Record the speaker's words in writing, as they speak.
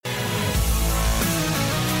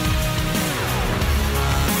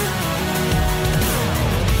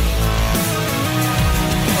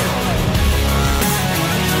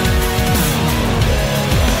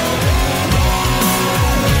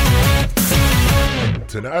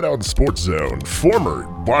Tonight on Sports Zone, former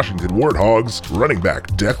Washington Warthogs running back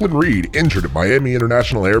Declan Reed injured at Miami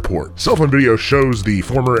International Airport. Cell phone video shows the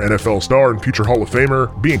former NFL star and future Hall of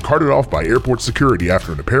Famer being carted off by airport security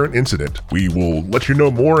after an apparent incident. We will let you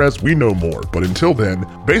know more as we know more, but until then,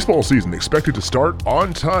 baseball season expected to start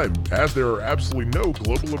on time as there are absolutely no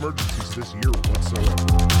global emergencies this year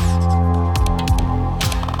whatsoever.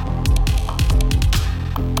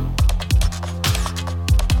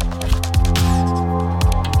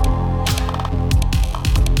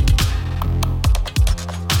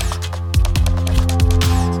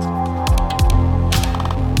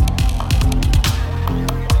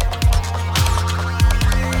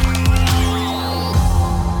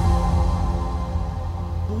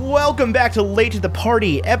 Welcome back to Late to the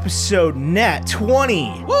Party, episode Nat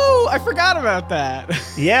 20. Woo! I forgot about that.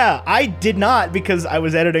 Yeah, I did not because I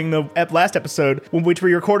was editing the last episode, which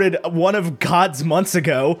we recorded one of God's months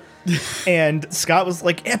ago. And Scott was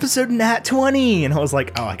like, episode Nat 20. And I was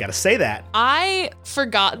like, oh, I gotta say that. I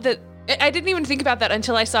forgot that. I didn't even think about that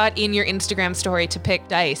until I saw it in your Instagram story to pick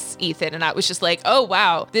dice, Ethan. And I was just like, oh,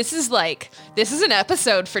 wow, this is an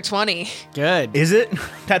episode for 20. Good. Is it?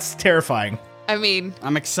 That's terrifying. I mean,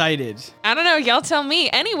 I'm excited. I don't know. Y'all tell me.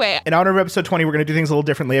 Anyway. In honor of episode 20, we're going to do things a little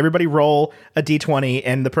differently. Everybody roll a d20,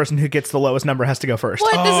 and the person who gets the lowest number has to go first.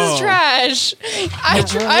 What? This is trash.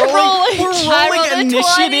 We're rolling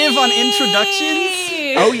initiative on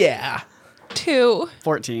introductions? Oh, yeah. 2.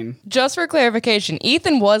 14. Just for clarification,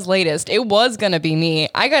 Ethan was latest. It was going to be me.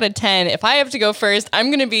 I got a 10. If I have to go first, I'm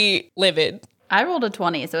going to be livid. I rolled a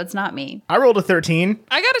 20, so it's not me. I rolled a 13.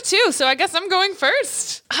 I got a 2, so I guess I'm going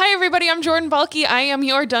first. Hi, everybody. I'm Jordan Balky. I am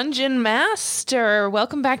your dungeon master.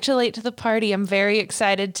 Welcome back to Late to the Party. I'm very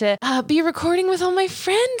excited to be recording with all my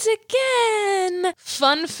friends again.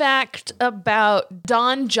 Fun fact about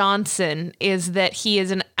Don Johnson is that he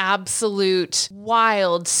is an absolute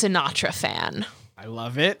wild Sinatra fan. I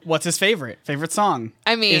love it. What's his favorite song?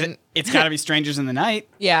 I mean, it's got to be Strangers in the Night.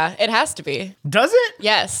 Yeah, it has to be. Does it?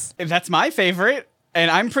 Yes. That's my favorite,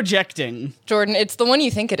 and I'm projecting. Jordan, it's the one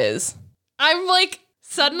you think it is. I'm like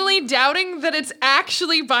suddenly doubting that it's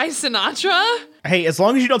actually by Sinatra. Hey, as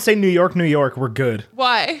long as you don't say New York, New York, we're good.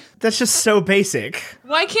 Why? That's just so basic.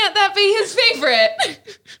 Why can't that be his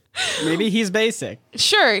favorite? Maybe he's basic.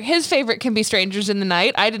 Sure, his favorite can be Strangers in the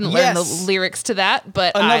Night. I didn't learn the lyrics to that,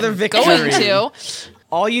 but Another I'm victory. going to.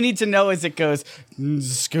 All you need to know is it goes,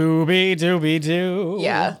 Scooby-Dooby-Doo.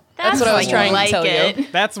 Yeah. That's what I was trying to tell you.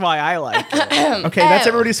 That's why I like it. Okay, that's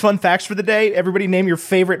everybody's fun facts for the day. Everybody name your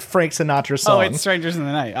favorite Frank Sinatra song. Oh, it's Strangers in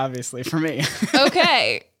the Night, obviously, for me.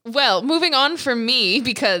 Okay. Well, moving on from me,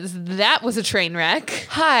 because that was a train wreck.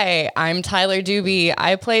 Hi, I'm Tyler Doobie.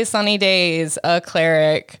 I play Sunny Days, a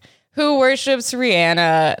cleric who worships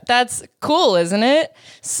Rihanna. That's cool, isn't it?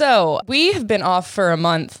 So we have been off for a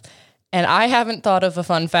month, and I haven't thought of a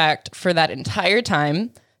fun fact for that entire time.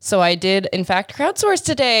 So I did, in fact, crowdsource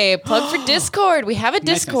today. Plug for Discord. We have a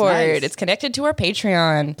Discord. Nice. It's connected to our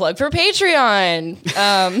Patreon. Plug for Patreon.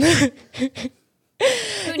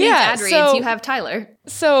 Who needs ad reads? You have Tyler.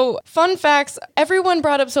 So, fun facts. Everyone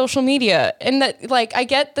brought up social media, and that, I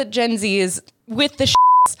get that Gen Z is with the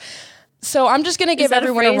shits. So I'm just gonna give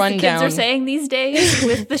everyone a rundown. The kids are saying these days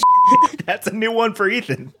with the. That's a new one for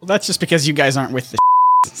Ethan. Well, that's just because you guys aren't with the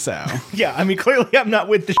so. Yeah, I mean, clearly I'm not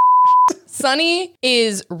with the Sunny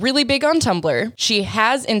is really big on Tumblr. She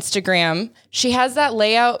has Instagram. She has that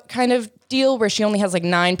layout kind of deal where she only has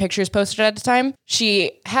 9 pictures posted at a time.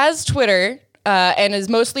 She has Twitter. And is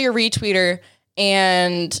mostly a retweeter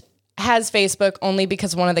and has Facebook only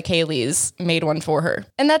because one of the Kayleys made one for her.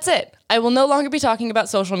 And that's it. I will no longer be talking about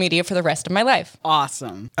social media for the rest of my life.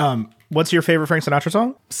 Awesome. What's your favorite Frank Sinatra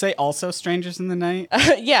song? Say also Strangers in the Night.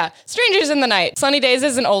 Yeah, Strangers in the Night. Sunny Days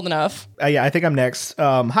isn't old enough. Yeah, I think I'm next.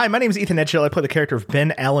 Hi, my name is Ethan Edgehill. I play the character of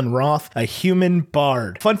Ben Allen Roth, a human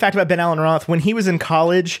bard. Fun fact about Ben Allen Roth, when he was in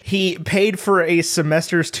college, he paid for a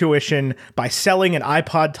semester's tuition by selling an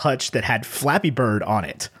iPod Touch that had Flappy Bird on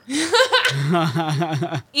it.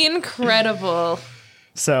 Incredible.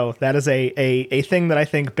 So that is a thing that I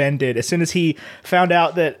think Ben did. As soon as he found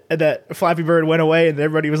out that Flappy Bird went away and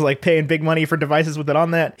everybody was paying big money for devices with it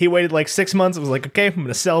on that, he waited 6 months and was like, okay, I'm going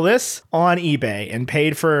to sell this on eBay, and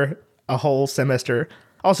paid for a whole semester.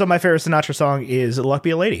 Also, my favorite Sinatra song is Luck Be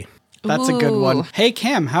a Lady. That's a good one. Hey,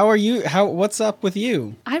 Cam, how are you? What's up with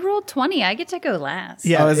you? I rolled 20. I get to go last.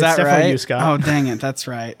 Yeah, Is it's that definitely right? you, Scott. Oh, dang it. That's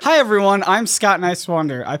right. Hi, everyone. I'm Scott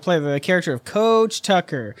Nicewander. I play the character of Coach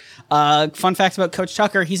Tucker. Fun fact about Coach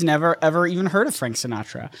Tucker, he's never, ever even heard of Frank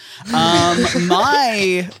Sinatra.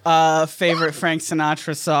 My favorite Frank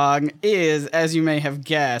Sinatra song is, as you may have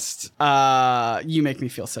guessed, You Make Me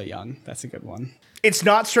Feel So Young. That's a good one. It's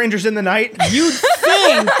not Strangers in the Night. You'd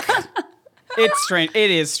think it's strange.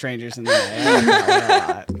 It is Strangers in the Night. I like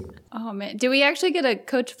that one a lot. Oh, man. Do we actually get a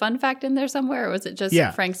Coach fun fact in there somewhere, or was it just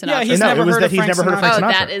Frank Sinatra? Yeah, he's No, never it was heard that of he's Frank never heard of Frank Oh,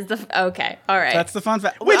 Sinatra. that is the... Okay. All right. That's the fun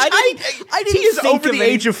fact. Which I didn't he is think over of the it.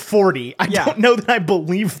 age of 40. I don't know that I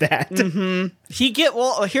believe that.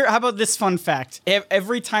 Here, how about this fun fact?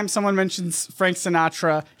 Every time someone mentions Frank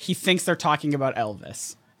Sinatra, he thinks they're talking about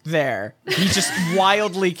Elvis. He's just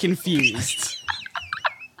wildly confused.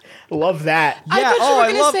 Love that. Yeah, thought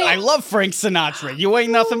you were gonna say- I love Frank Sinatra. You ain't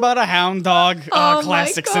nothing but a hound dog. Oh,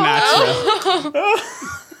 Classic my God.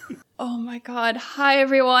 Sinatra. Oh my god. Hi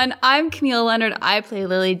everyone. I'm Camille Leonard. I play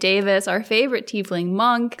Lily Davis, our favorite tiefling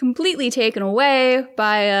monk, completely taken away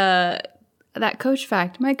by that coach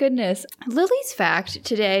fact. My goodness. Lily's fact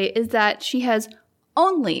today is that she has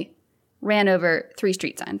only ran over 3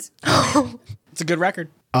 street signs. It's a good record.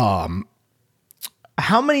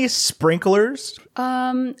 How many sprinklers?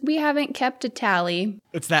 We haven't kept a tally.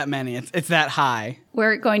 It's that many. It's that high.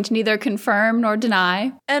 We're going to neither confirm nor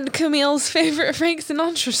deny. And Camille's favorite Frank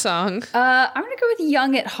Sinatra song. I'm going to go with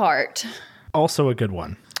Young at Heart. Also a good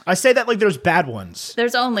one. I say that like there's bad ones.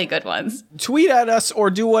 There's only good ones. Tweet at us or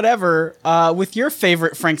do whatever with your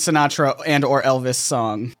favorite Frank Sinatra and or Elvis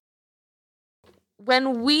song.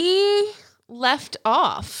 When we left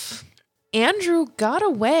off, Andrew got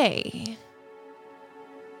away.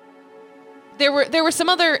 There were some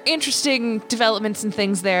other interesting developments and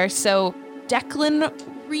things there. So Declan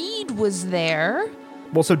Reed was there.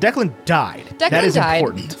 Well, so Declan died. Declan that is died.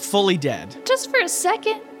 important. Fully dead. Just for a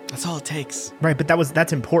second. That's all it takes. Right, but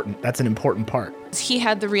that's important. That's an important part. He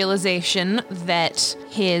had the realization that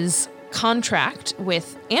his contract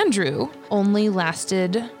with Andrew only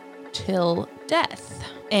lasted till death.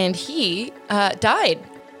 And he died.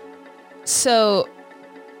 So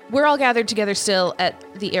we're all gathered together still at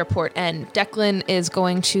the airport, and Declan is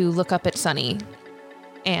going to look up at Sunny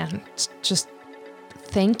and just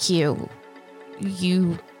thank you.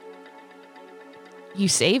 You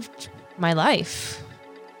saved my life.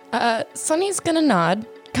 Sunny's gonna nod,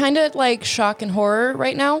 kind of like shock and horror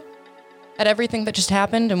right now at everything that just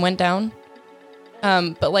happened and went down.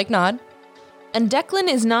 But like nod. And Declan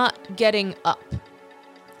is not getting up.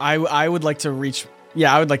 I would like to reach.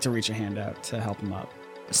 Yeah, I would like to reach a hand out to help him up.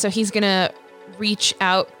 So he's gonna reach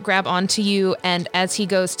out, grab onto you, and as he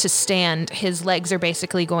goes to stand, his legs are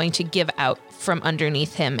basically going to give out from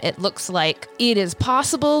underneath him. It looks like it is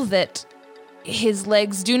possible that his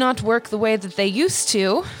legs do not work the way that they used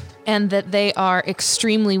to, and that they are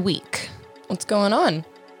extremely weak. What's going on?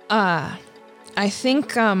 I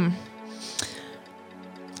think I'm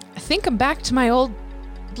back to my old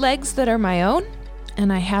legs that are my own,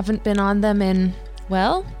 and I haven't been on them in,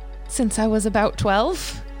 well, since I was about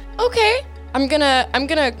 12. Okay. I'm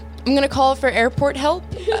gonna call for airport help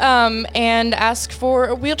and ask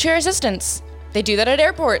for wheelchair assistance. They do that at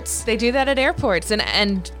airports. They do that at airports,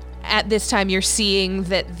 and at this time you're seeing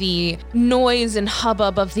that the noise and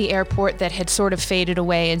hubbub of the airport that had sort of faded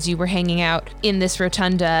away as you were hanging out in this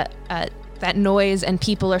rotunda, that noise and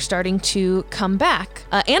people are starting to come back.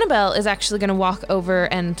 Annabelle is actually going to walk over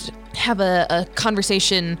and have a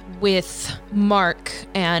conversation with Mark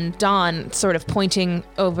and Dawn, sort of pointing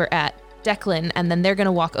over at Declan, and then they're going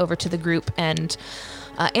to walk over to the group, and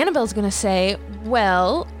Annabelle's going to say,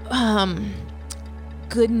 well,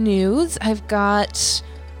 good news. I've got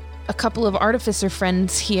a couple of artificer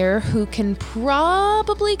friends here who can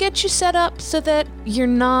probably get you set up so that you're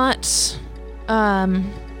not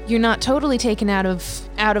totally taken out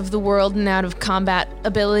of the world and out of combat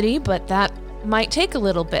ability, but that might take a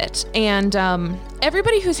little bit. And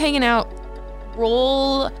everybody who's hanging out,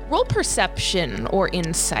 roll perception or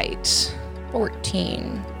insight.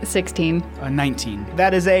 14. 16. 19.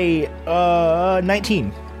 That is a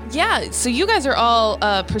 19. Yeah, so you guys are all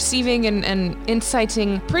perceiving and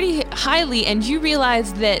inciting pretty highly, and you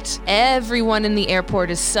realize that everyone in the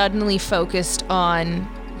airport is suddenly focused on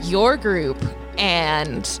your group,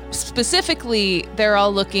 and specifically, they're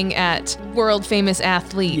all looking at world-famous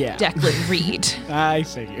athlete Declan Reed. I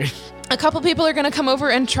figured. A couple people are going to come over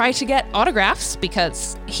and try to get autographs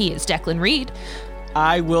because he is Declan Reed.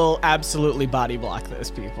 I will absolutely body block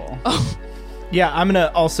those people. Yeah, I'm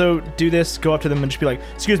gonna also do this. Go up to them and just be like,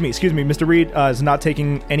 "Excuse me, Mr. Reed is not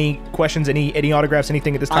taking any questions, any autographs,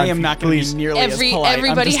 anything at this time. I am not going to be nearly as polite.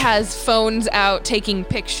 Everybody has phones out, taking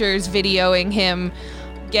pictures, videoing him,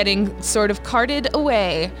 getting sort of carted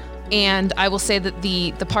away. And I will say that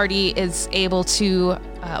the party is able to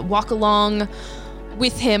walk along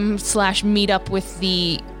with him / meet up with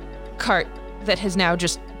the cart that has now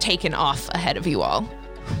just taken off ahead of you all.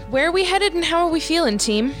 Where are we headed and how are we feeling,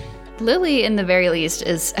 team? Lily, in the very least,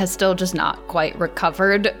 has still just not quite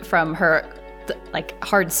recovered from her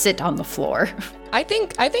hard sit on the floor. I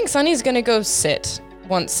think Sunny's gonna go sit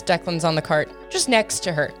once Declan's on the cart, just next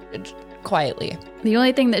to her, quietly. The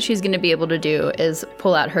only thing that she's going to be able to do is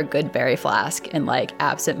pull out her good berry flask and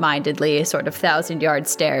absent-mindedly sort of 1,000-yard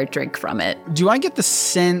stare drink from it. Do I get the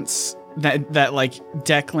sense that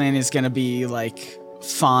Declan is going to be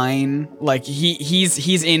fine?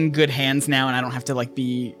 He's in good hands now and I don't have to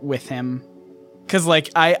be with him? Cuz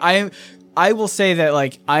I will say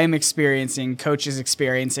that Coach is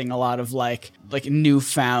experiencing a lot of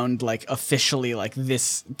newfound officially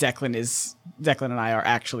this Declan and I are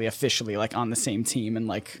actually officially on the same team,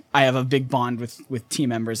 and I have a big bond with team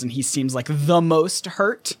members, and he seems the most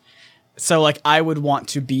hurt. So I would want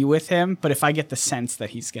to be with him, but if I get the sense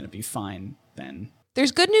that he's gonna be fine, then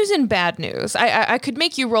There's good news and bad news. I could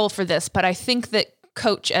make you roll for this, but I think that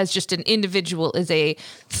Coach, as just an individual, is a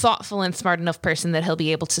thoughtful and smart enough person that he'll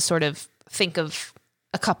be able to sort of think of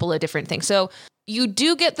a couple of different things. So you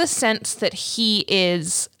do get the sense that he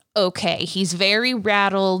is okay. He's very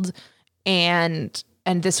rattled, and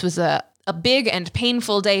this was a big and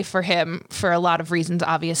painful day for him for a lot of reasons,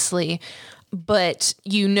 obviously. But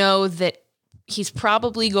you know that he's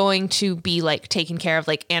probably going to be taken care of.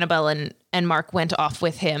 Annabelle and Mark went off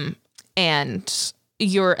with him, and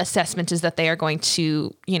your assessment is that they are going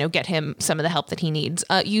to, get him some of the help that he needs.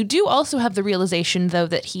 You do also have the realization, though,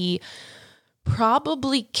 that he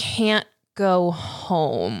probably can't go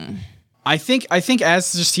home. I think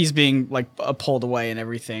as just he's being pulled away and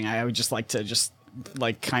everything, I would just like to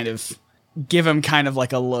kind of give him kind of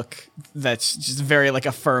a look that's just very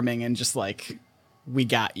affirming and just we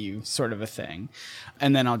got you sort of a thing.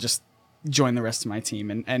 And then I'll just join the rest of my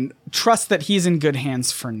team and trust that he's in good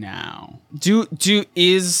hands for now.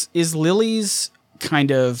 Is Lily's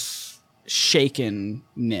kind of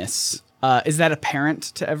shakenness, is that apparent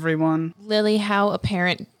to everyone? Lily, how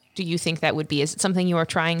apparent do you think that would be? Is it something you are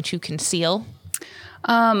trying to conceal?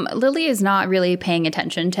 Lily is not really paying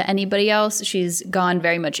attention to anybody else. She's gone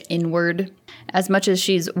very much inward. As much as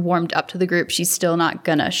she's warmed up to the group, she's still not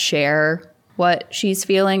gonna share what she's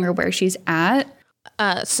feeling or where she's at.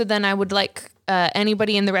 So then I would like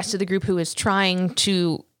anybody in the rest of the group who is trying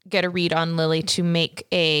to get a read on Lily to make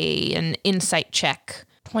an insight check.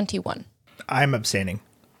 21. I'm abstaining.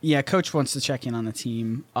 Yeah, Coach wants to check in on the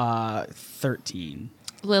team. 13.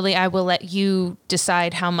 Lily, I will let you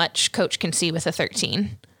decide how much Coach can see with a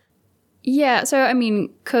 13. Yeah, so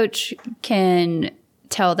Coach can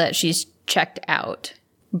tell that she's checked out,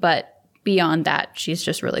 but beyond that, she's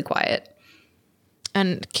just really quiet.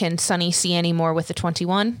 And can Sunny see any more with a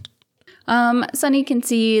 21? Sunny can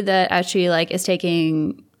see that as she is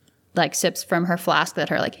taking sips from her flask that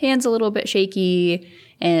her hand's a little bit shaky,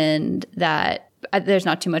 and that there's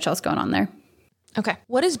not too much else going on there. Okay.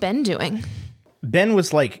 What is Ben doing? Ben was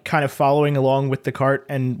kind of following along with the cart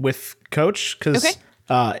and with Coach because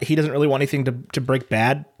he doesn't really want anything to break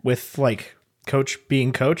bad with Coach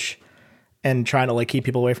being Coach and trying to keep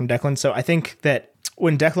people away from Declan. So I think that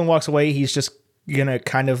when Declan walks away, he's just gonna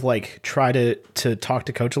kind of try to talk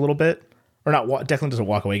to Coach a little bit, or not. Declan doesn't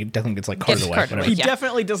walk away. Declan gets carted away. He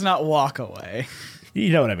definitely does not walk away. You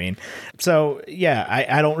know what I mean? So yeah,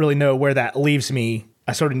 I don't really know where that leaves me.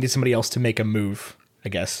 I sort of need somebody else to make a move, I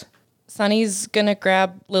guess. Sunny's gonna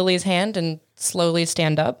grab Lily's hand and slowly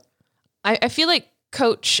stand up. I feel like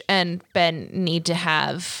Coach and Ben need to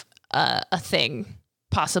have a thing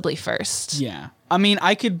possibly first. Yeah,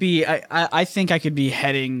 I could be. I think I could be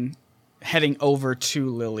heading over to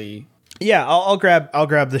Lily. Yeah, I'll grab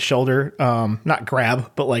the shoulder. Not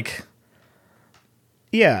grab, but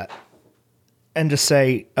yeah, and just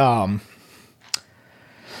say,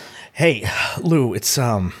 "Hey, Lou, it's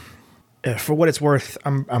for what it's worth,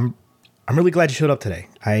 I'm really glad you showed up today.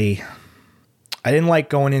 I didn't like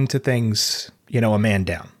going into things, a man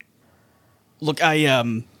down." Look,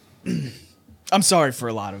 I'm sorry for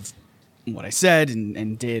a lot of what I said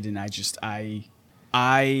and did, and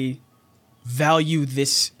I value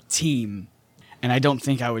this team, and I don't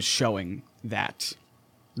think I was showing that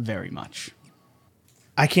very much.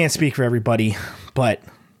 I can't speak for everybody, but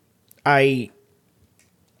I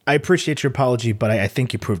appreciate your apology, but I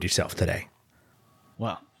think you proved yourself today.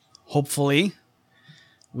 Well, hopefully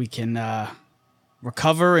we can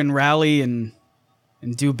recover and rally and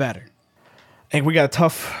do better. Hey, we got a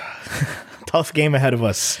tough tough game ahead of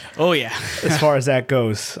us Oh, yeah. as far as that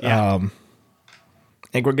goes. Yeah. I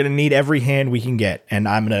think we're gonna need every hand we can get, and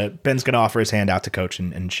Ben's gonna offer his hand out to Coach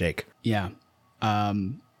and shake. Yeah.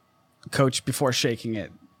 Coach, before shaking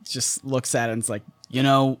it, just looks at it and is like,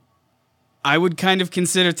 I would kind of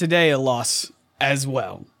consider today a loss as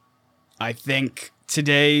well. I think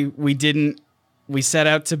today we set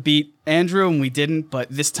out to beat Andrew and we didn't, but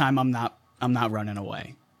this time I'm not running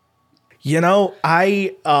away.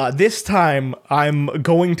 This time I'm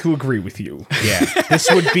going to agree with you. Yeah. This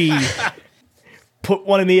would be put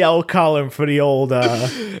one in the L column for the old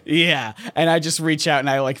Yeah. And I just reach out and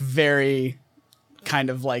I very kind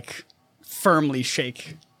of firmly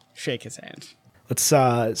shake his hand.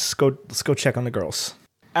 Let's go check on the girls.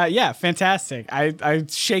 Yeah, fantastic. I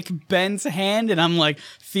shake Ben's hand and I'm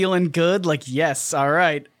feeling good. Yes, all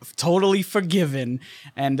right, totally forgiven.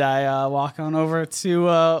 And I walk on over to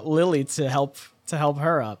Lily to help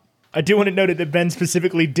her up. I do want to note that Ben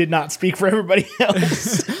specifically did not speak for everybody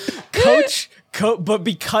else. Coach, but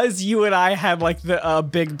because you and I had the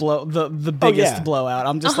big blow, the biggest blowout,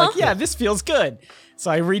 I'm just yeah, this feels good. So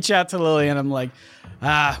I reach out to Lily and I'm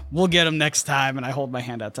we'll get him next time. And I hold my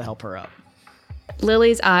hand out to help her up.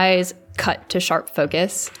 Lily's eyes cut to sharp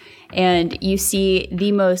focus, and you see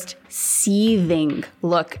the most seething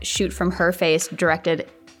look shoot from her face directed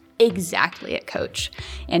exactly at Coach.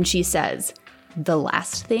 And she says, "The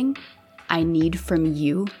last thing I need from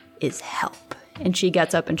you is help." And she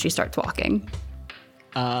gets up and she starts walking.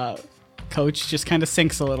 Coach just kind of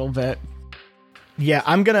sinks a little bit. Yeah,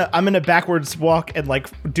 I'm gonna backwards walk and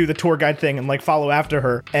do the tour guide thing and follow after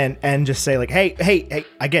her and just say hey,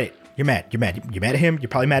 I get it. You're mad at him. You're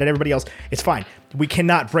probably mad at everybody else. It's fine. We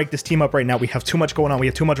cannot break this team up right now. We have too much going on. We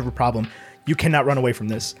have too much of a problem. You cannot run away from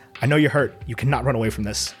this. I know you're hurt. You cannot run away from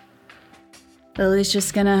this. Lily's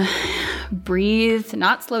just gonna breathe,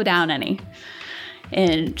 not slow down any.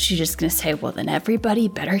 And she's just gonna say, "Well, then everybody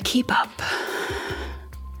better keep up."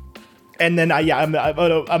 And then I'm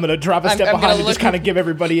gonna drop a step behind and just kind of give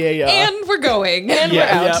everybody a. And we're going. And we're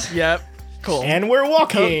out. Yep. Cool. And we're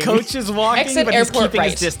walking. Coach is walking, Exit but he's airport keeping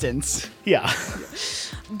his right. distance. Yeah.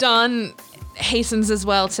 Don hastens as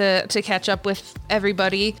well to catch up with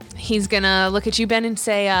everybody. He's gonna look at you, Ben, and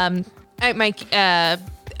say, "Hey, Mike,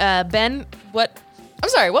 Ben, what? I'm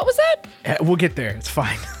sorry, what was that? We'll get there. It's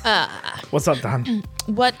fine. What's up, Don?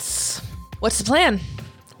 What's the plan?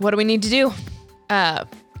 What do we need to do?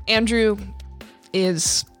 Andrew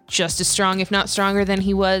is just as strong, if not stronger, than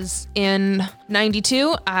he was in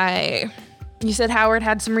 92. You said Howard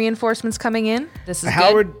had some reinforcements coming in. This is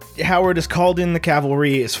good. Howard has called in the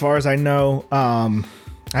cavalry, as far as I know.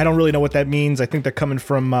 I don't really know what that means. I think they're coming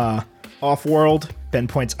from off-world. Ben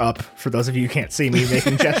points up, for those of you who can't see me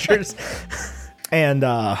making gestures. And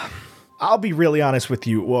I'll be really honest with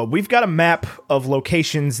you. Well, we've got a map of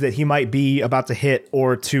locations that he might be about to hit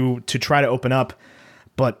or to try to open up.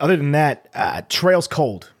 But other than that, Trail's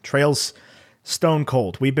cold. Trail's stone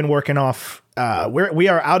cold. We've been working off. We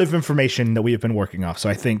are out of information that we have been working off. So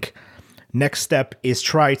I think next step is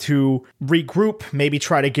try to regroup. Maybe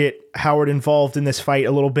try to get Howard involved in this fight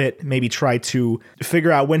a little bit. Maybe try to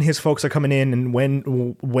figure out when his folks are coming in and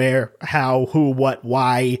when, where, how, who, what,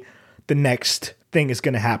 why the next thing is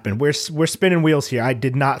going to happen. We're spinning wheels here. I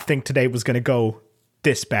did not think today was going to go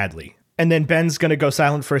this badly. And then Ben's going to go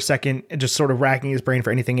silent for a second and just sort of racking his brain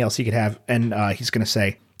for anything else he could have. And he's going to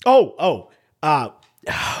say,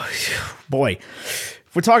 boy,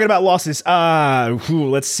 if we're talking about losses,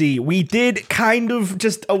 let's see. We did kind of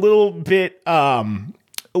just a little bit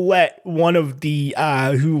let one of the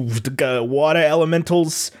water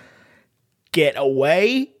elementals get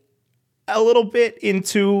away a little bit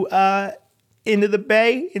into the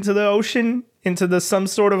bay, into the ocean, into some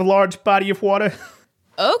sort of large body of water.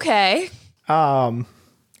 Okay.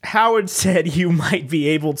 Howard said you might be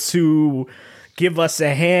able to give us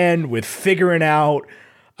a hand with figuring out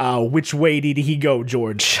which way did he go,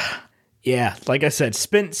 George. Yeah, like I said,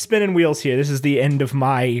 spinning wheels here. This is the end of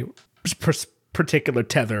my particular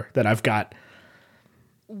tether that I've got.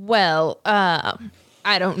 Well,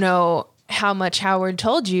 I don't know how much Howard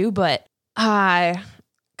told you, but I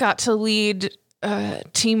got to lead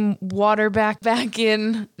Team Waterback back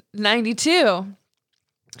in 92.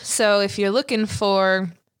 So if you're looking for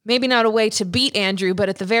maybe not a way to beat Andrew, but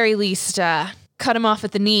at the very least cut him off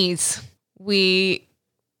at the knees, we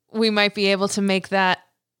might be able to make that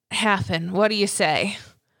happen. What do you say?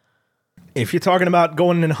 If you're talking about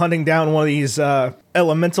going and hunting down one of these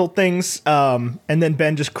elemental things, and then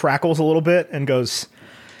Ben just crackles a little bit and goes,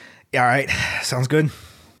 yeah, all right, sounds good.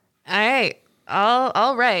 All right.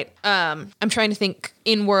 All right. I'm trying to think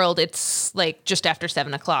in world. It's like just after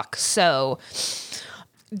 7:00. So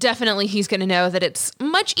definitely he's going to know that it's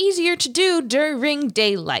much easier to do during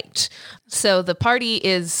daylight. So the party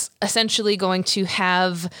is essentially going to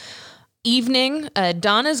have evening.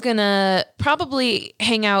 Donna's going to probably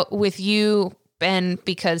hang out with you, Ben,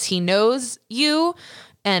 because he knows you,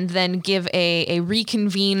 and then give a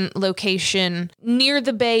reconvene location near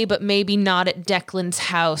the bay, but maybe not at Declan's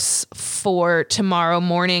house for tomorrow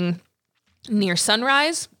morning near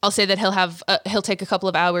sunrise. I'll say that he'll take a couple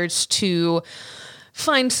of hours to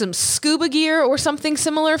find some scuba gear or something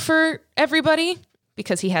similar for everybody,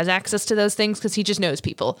 because he has access to those things because he just knows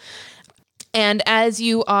people. And as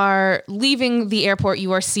you are leaving the airport,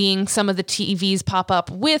 you are seeing some of the TVs pop up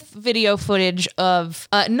with video footage of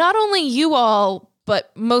not only you all,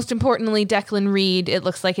 but most importantly, Declan Reed. It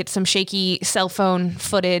looks like it's some shaky cell phone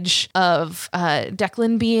footage of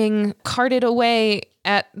Declan being carted away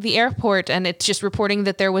at the airport. And it's just reporting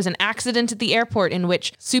that there was an accident at the airport in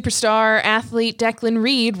which superstar athlete Declan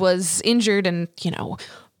Reed was injured. And,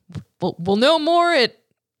 we'll know more at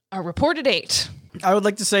our report at 8. I would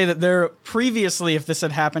like to say that there previously, if this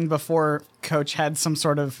had happened before Coach had some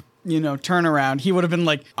sort of, turnaround, he would have been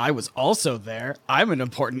like, I was also there. I'm an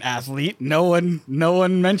important athlete. No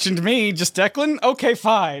one mentioned me. Just Declan? Okay,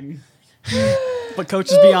 fine. But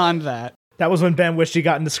Coach is beyond that. That was when Ben wished he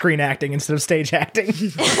got into screen acting instead of stage acting.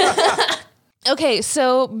 Okay,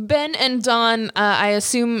 so Ben and Dawn, I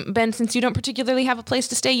assume, Ben, since you don't particularly have a place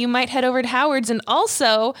to stay, you might head over to Howard's. And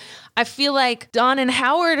also, I feel like Dawn and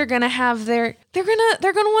Howard are gonna have they're gonna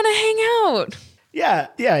want to hang out.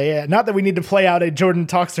 Yeah. Not that we need to play out a Jordan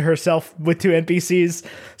talks to herself with 2 NPCs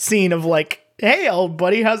scene of like, hey, old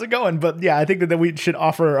buddy, how's it going? But yeah, I think that we should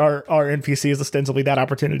offer our NPCs ostensibly that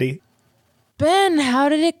opportunity. Ben, how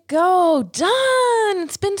did it go? Dawn,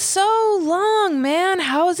 it's been so long, man.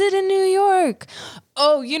 How's it in New York?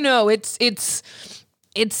 Oh, it's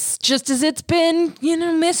just as it's been,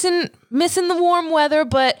 missing the warm weather,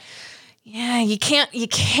 but yeah, you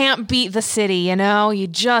can't beat the city, You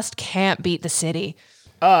just can't beat the city.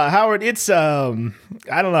 Howard, it's I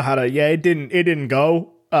don't know how to. Yeah, it didn't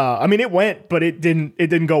go. I mean, it went, but it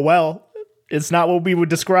didn't go well. It's not what we would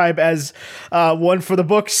describe as one for the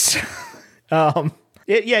books. Your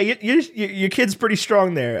kid's pretty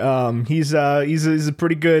strong there. He's a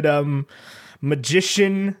pretty good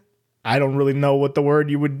magician. I don't really know what the word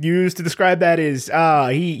you would use to describe that is.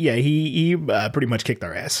 He pretty much kicked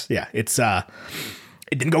our ass. Yeah, it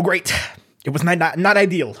didn't go great. It was not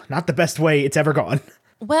ideal. Not the best way it's ever gone.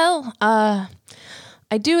 Well, I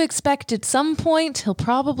do expect at some point he'll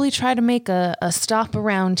probably try to make a stop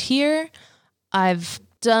around here. I've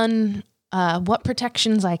done what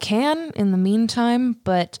protections I can in the meantime,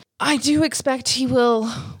 but I do expect he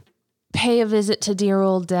will pay a visit to dear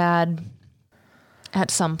old Dad at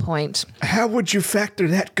some point. How would you factor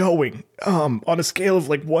that going? On a scale of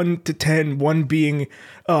like 1 to 10, 1 being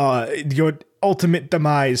your ultimate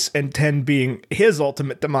demise and 10 being his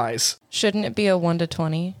ultimate demise. Shouldn't it be a 1 to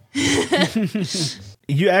 20?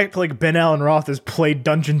 You act like Ben Allen Roth has played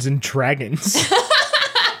Dungeons and Dragons.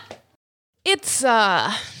 It's,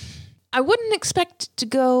 I wouldn't expect it to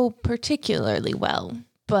go particularly well,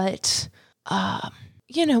 but,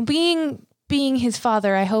 being his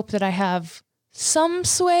father, I hope that I have some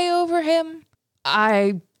sway over him.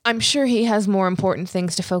 I'm sure he has more important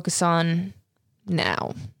things to focus on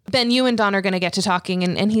now. Ben, you and Don are going to get to talking,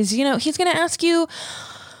 and he's going to ask you,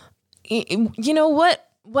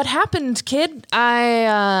 what happened, kid?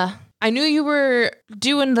 I knew you were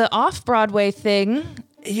doing the off-Broadway thing.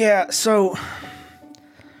 Yeah, so...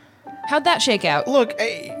 How'd that shake out? Look,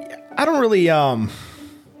 I don't really, I'm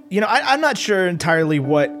not sure entirely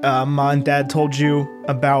what Mom and Dad told you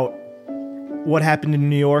about what happened in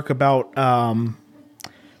New York, about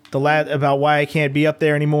about why I can't be up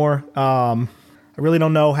there anymore. I really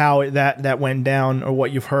don't know how that went down or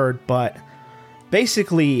what you've heard, but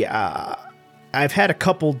basically, I've had a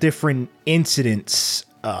couple different incidents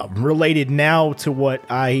related now to what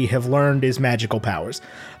I have learned is magical powers.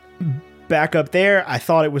 Back up there, I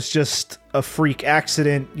thought it was just a freak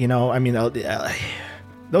accident,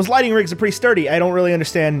 those lighting rigs are pretty sturdy. I don't really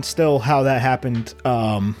understand still how that happened.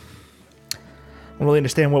 I don't really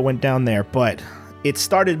understand what went down there, but it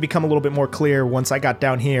started to become a little bit more clear once I got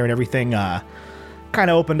down here and everything kind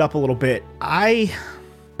of opened up a little bit.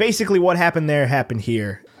 Basically what happened there happened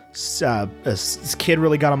here. This kid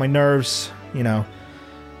really got on my nerves,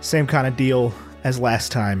 same kind of deal. as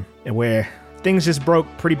last time, where things just broke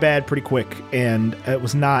pretty bad pretty quick, and it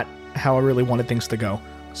was not how I really wanted things to go.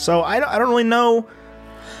 So I don't really know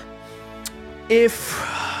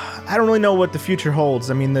what the future holds.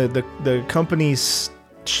 I mean, the company's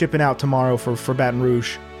shipping out tomorrow for Baton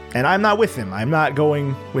Rouge, and I'm not with them. I'm not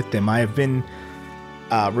going with them. I have been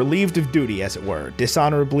relieved of duty, as it were,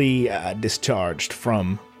 dishonorably discharged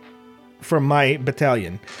from my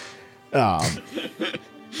battalion.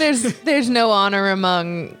 There's no honor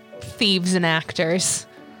among thieves and actors.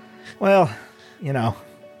 Well,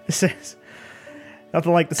 this is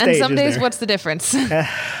nothing like the stage. And some is days, there? what's the difference?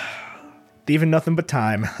 Even nothing but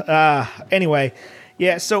time. Anyway,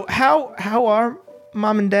 yeah. So how are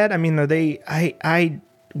Mom and Dad? I mean, are they? I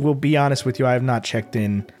will be honest with you. I have not checked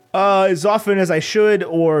in as often as I should,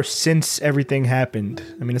 or since everything happened.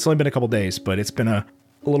 I mean, it's only been a couple days, but it's been a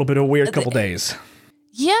little bit of a weird couple days.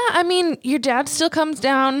 Yeah, I mean, your dad still comes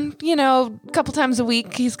down, a couple times a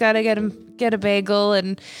week. He's got to get a bagel,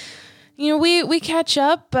 and we catch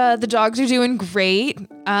up. The dogs are doing great.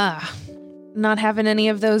 Not having any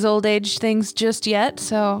of those old age things just yet,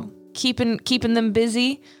 so keeping them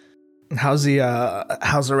busy. How's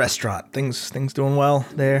the restaurant? Things doing well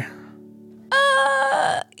there?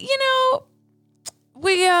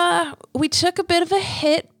 We took a bit of a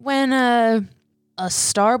hit when a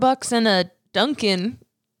Starbucks and a Dunkin'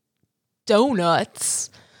 Donuts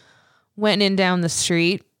went in down the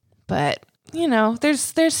street, but there's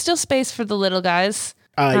still space for the little guys.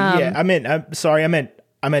 Yeah, I meant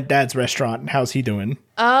Dad's restaurant. How's he doing?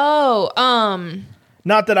 Not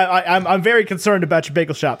that I'm very concerned about your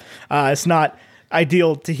bagel shop. It's not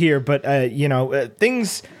ideal to hear, but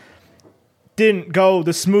things didn't go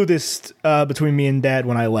the smoothest between me and Dad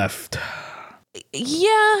when I left.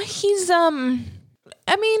 Yeah, he's he's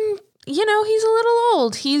a little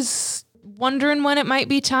old. He's wondering when it might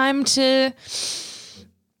be time to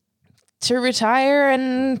retire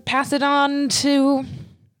and pass it on to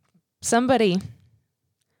somebody.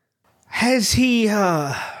 Has he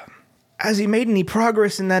made any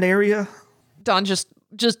progress in that area? Don just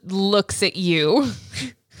looks at you,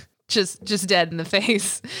 just dead in the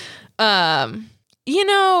face. Your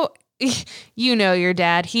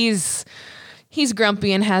dad. He's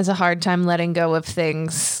grumpy and has a hard time letting go of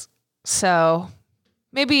things. So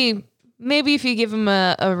maybe if you give him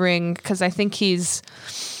a ring, because I think he's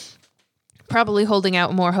probably holding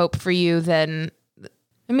out more hope for you than.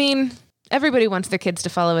 I mean, everybody wants their kids to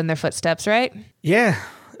follow in their footsteps, right? Yeah.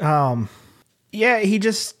 Yeah, he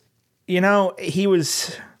just, he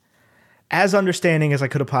was as understanding as I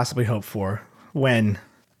could have possibly hoped for when,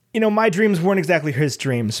 my dreams weren't exactly his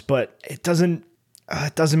dreams, but it doesn't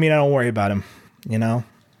mean I don't worry about him,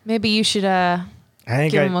 Maybe you should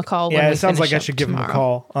give him a call. Yeah, it sounds like I should give him a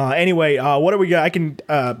call. Anyway, what are we got? I can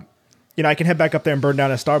head back up there and burn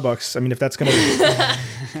down a Starbucks. I mean, if that's going to,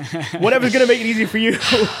 whatever's going to make it easy for you.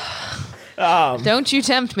 Don't you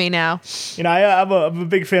tempt me now. I'm a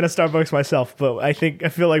big fan of Starbucks myself, but I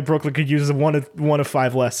feel like Brooklyn could use one of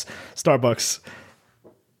 5 less Starbucks.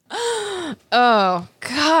 Oh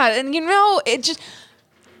God. And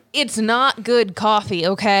it's not good coffee,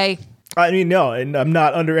 okay? I mean, no, and I'm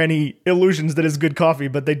not under any illusions that it's good coffee,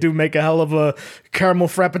 but they do make a hell of a caramel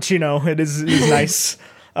frappuccino. It is nice.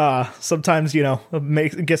 Sometimes,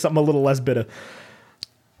 get something a little less bitter.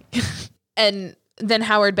 And then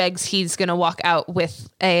Howard begs he's going to walk out with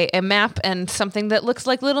a map and something that looks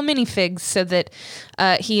like little minifigs so that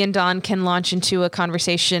he and Don can launch into a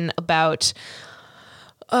conversation about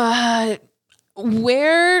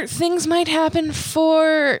where things might happen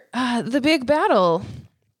for the big battle.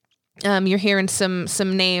 You're hearing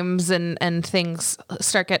some names and things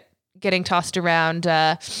start getting tossed around.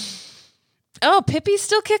 Pippi's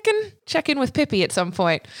still kicking? Check in with Pippi at some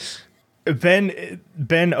point.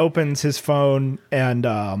 Ben opens his phone and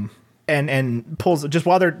pulls, just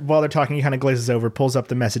while they're talking, he kind of glazes over, pulls up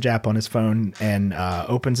the message app on his phone and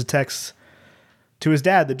opens a text to his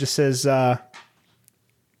dad that just says,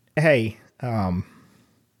 "Hey,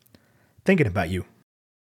 thinking about you."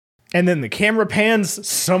 And then the camera pans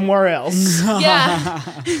somewhere else.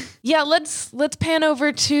 Yeah. Let's pan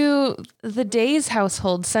over to the Days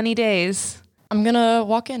household, Sunny Days. I'm gonna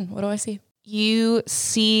walk in. What do I see? You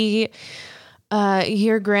see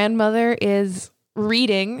your grandmother is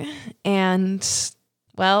reading, and,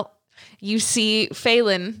 well, you see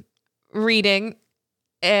Phelan reading,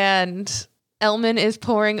 and Elman is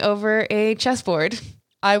poring over a chessboard.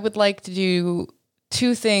 I would like to do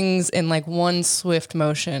 2 things in one swift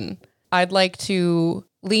motion. I'd like to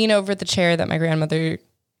lean over the chair that my grandmother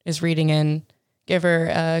is reading in, give her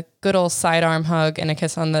a good old sidearm hug and a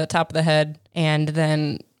kiss on the top of the head, and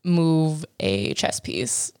then move a chess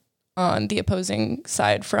piece on the opposing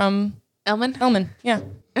side from Elman? Yeah.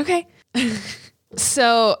 Okay.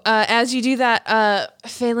 So as you do that,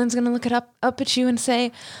 Phelan's gonna look it up at you and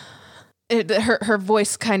say, her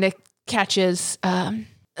voice kind of catches,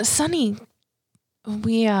 Sonny,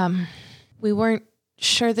 we weren't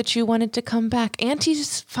sure that you wanted to come back.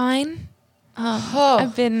 Auntie's fine.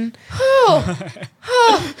 I've been.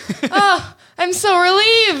 I'm so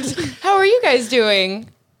relieved. How are you guys doing?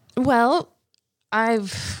 Well,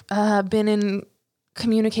 I've been in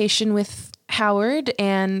communication with Howard,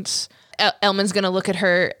 and Elman's gonna look at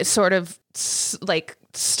her sort of like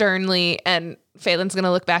sternly, and Phelan's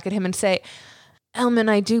gonna look back at him and say, Elman,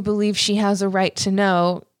 I do believe she has a right to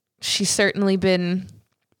know. She's certainly been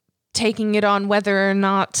taking it on whether or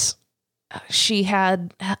not she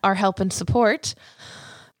had our help and support.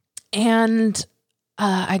 And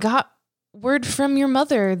I got word from your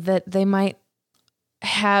mother that they might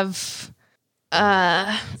have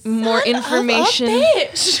more information.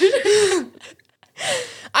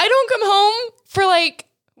 I don't come home for like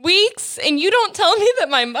weeks and you don't tell me that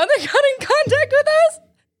my mother got in contact with us?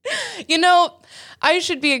 You know, I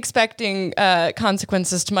should be expecting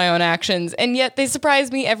consequences to my own actions, and yet they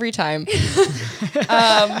surprise me every time. Look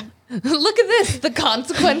at this, the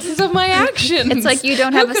consequences of my actions. It's like you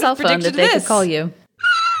don't have a cell phone that they could call you.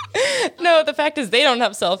 No, the fact is they don't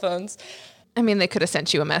have cell phones. I mean, they could have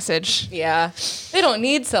sent you a message. Yeah, they don't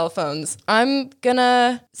need cell phones. I'm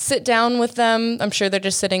gonna sit down with them. I'm sure they're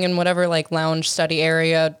just sitting in whatever like lounge study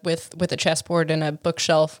area with a chessboard and a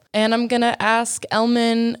bookshelf. And I'm gonna ask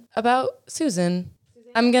Elman about Susan.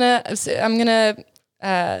 I'm gonna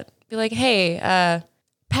be like, hey,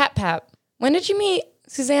 Pat, when did you meet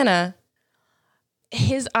Susanna?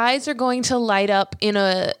 His eyes are going to light up in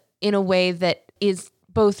a way that is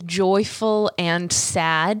both joyful and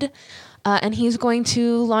sad. And he's going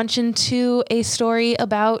to launch into a story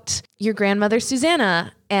about your grandmother,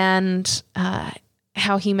 Susanna, and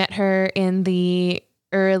how he met her in the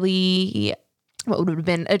early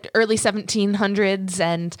 1700s,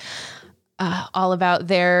 and all about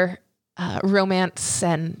their romance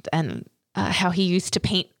and how he used to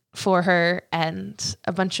paint for her, and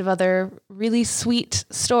a bunch of other really sweet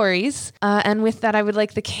stories. And with that, I would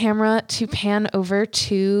like the camera to pan over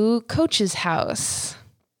to Coach's house.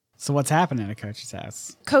 So what's happening at Coach's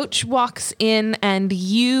house? Coach walks in and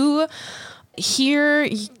you hear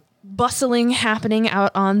bustling happening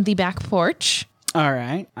out on the back porch. All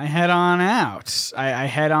right, I head on out. I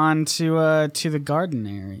head on to the garden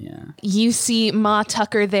area. You see Ma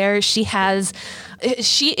Tucker there. She is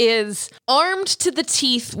armed to the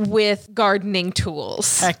teeth with gardening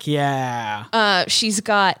tools. Heck yeah. She's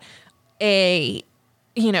got something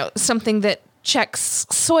that checks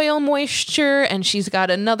soil moisture, and she's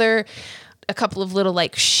got a couple of little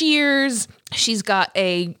like shears. She's got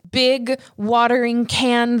a big watering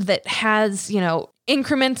can that has,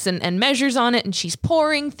 increments and measures on it, and she's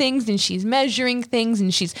pouring things and she's measuring things,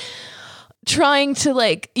 and she's trying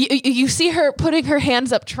to you see her putting her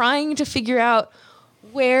hands up, trying to figure out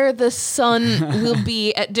where the sun will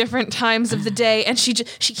be at different times of the day. And she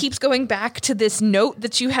keeps going back to this note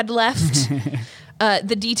that you had left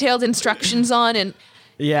the detailed instructions on, and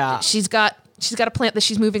yeah, she's got a plant that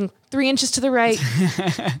she's moving 3 inches to the right,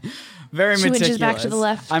 very 2 meticulous. inches back to the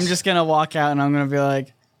left. I'm just gonna walk out and I'm gonna be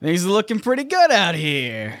like, things are looking pretty good out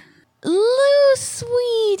here. Lou,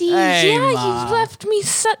 sweetie, Hey, yeah, Ma. you've left me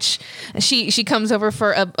such. She comes over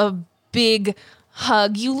for a big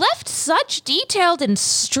hug. You left such detailed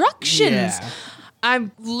instructions. Yeah.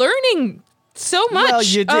 I'm learning so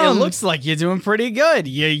much. Well, it looks like you're doing pretty good.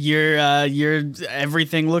 You're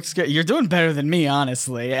everything looks good. You're doing better than me,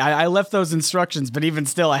 honestly. I left those instructions, but even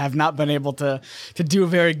still, I have not been able to do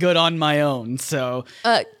very good on my own. So,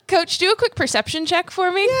 Coach, do a quick perception check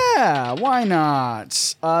for me. yeah, why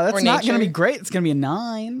not? That's Or not going to nature. be great. It's going to be a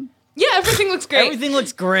 9. Yeah, everything looks great. Everything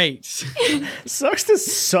looks great. Sucks to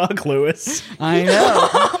suck, Lewis. I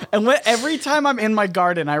know. And every time I'm in my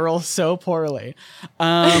garden, I roll so poorly.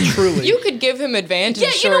 Truly. You could give him advantage.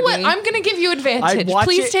 Yeah, you know what? Jordan. I'm going to give you advantage.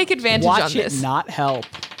 Please take advantage watch on this. it not help.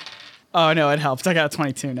 Oh, no, it helped. I got a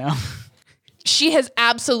 22 now. She has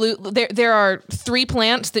absolutely there are 3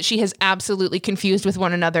 plants that she has absolutely confused with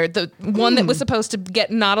one another. The one that was supposed to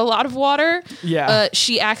get not a lot of water, Yeah.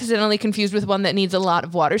 she accidentally confused with one that needs a lot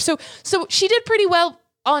of water. So she did pretty well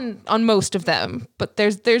on most of them, but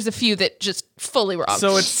there's a few that just fully wrong.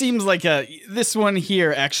 So it seems like this one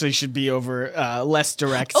here actually should be over less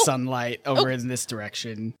direct sunlight over in this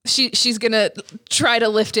direction. she's gonna try to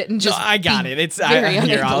lift it and just. I got it. It's very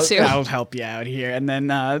here. unable to. I'll help you out here, and then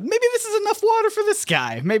maybe this is enough water for this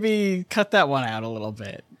guy. Maybe cut that one out a little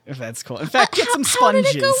bit. if that's cool. In fact, get some how did it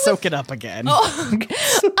sponges, go with- soak it up again. I can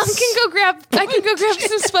go grab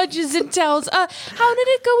some sponges and towels. How did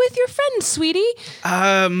it go with your friend, sweetie?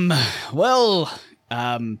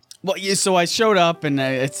 So I showed up and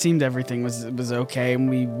it seemed everything was okay, and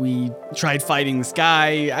we tried fighting this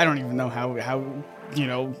guy. I don't even know how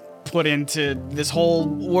put into this whole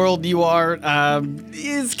world you are.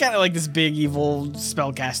 He's kind of like this big evil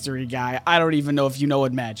spellcastery guy. I don't even know if you know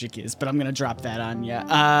what magic is, but I'm gonna drop that on you.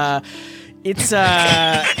 It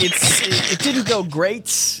didn't go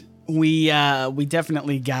great. We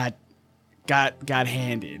definitely got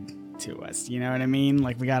handed to us. You know what I mean?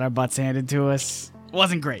 Like we got our butts handed to us. It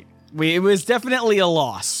wasn't great. It was definitely a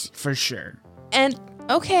loss for sure. And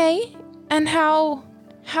okay, and how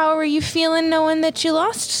are you feeling knowing that you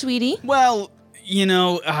lost, sweetie? Well,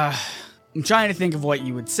 I'm trying to think of what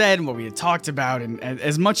you had said and what we had talked about, and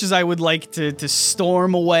as much as I would like to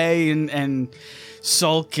storm away and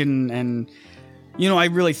sulk and I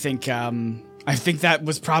really think I think that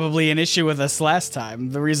was probably an issue with us last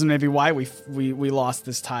time. The reason maybe why we lost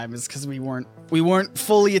this time is because we weren't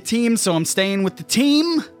fully a team. So I'm staying with the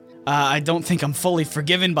team. I don't think I'm fully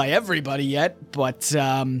forgiven by everybody yet, but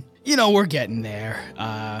we're getting there.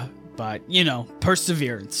 But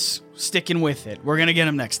perseverance, sticking with it. We're gonna get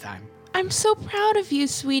them next time. I'm so proud of you,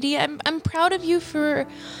 sweetie. I'm proud of you for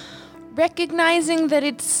recognizing that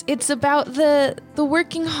it's about the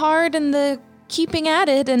working hard and the keeping at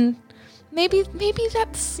it, and maybe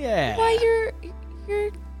that's why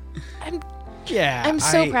you're I'm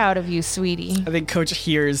so proud of you, sweetie. I think Coach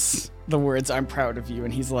hears the words "I'm proud of you,"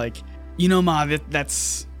 and he's like, Ma,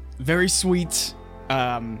 that's very sweet.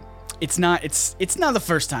 It's not the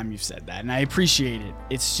first time you've said that, and I appreciate it.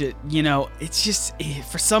 It's just,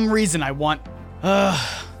 for some reason I want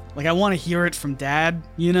to hear it from Dad,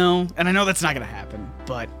 and I know that's not gonna happen,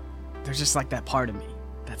 but there's just like that part of me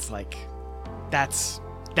that's like, that's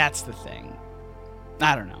the thing.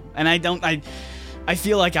 I don't know, and I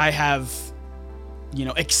feel like I have,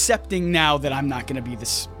 accepting now that I'm not gonna be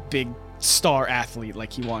this big star athlete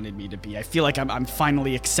like he wanted me to be. I feel like I'm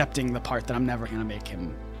finally accepting the part that I'm never gonna make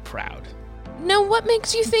him proud. Now, what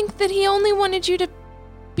makes you think that he only wanted you to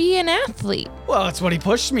be an athlete? Well, that's what he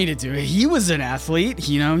pushed me to do. He was an athlete,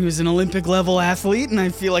 he was an Olympic level athlete, and I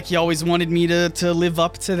feel like he always wanted me to live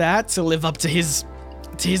up to that, to live up to his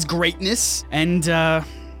greatness. And I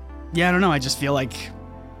don't know, I feel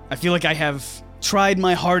like I have tried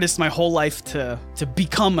my hardest my whole life to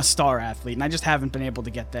become a star athlete, and I just haven't been able to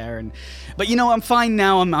get there. But I'm fine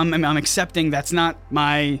now. I'm accepting that's not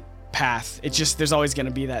my path. It's just there's always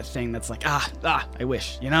gonna be that thing that's like I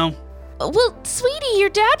wish, Well, sweetie, your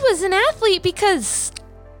dad was an athlete because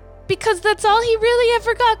that's all he really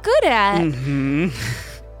ever got good at. Mm-hmm.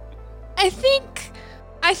 I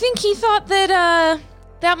think he thought that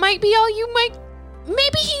that might be all you might.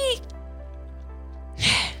 Maybe he.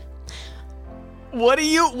 What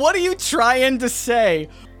are you trying to say?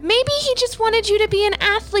 Maybe he just wanted you to be an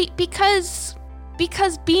athlete because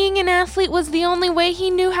being an athlete was the only way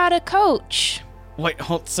he knew how to coach. Wait,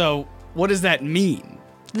 so what does that mean?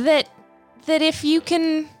 That if you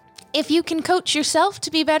can coach yourself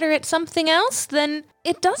to be better at something else, then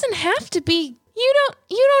it doesn't have to be you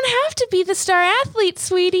don't have to be the star athlete,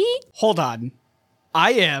 sweetie. Hold on.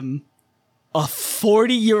 I am a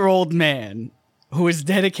 40-year-old man who has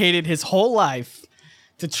dedicated his whole life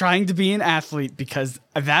to trying to be an athlete because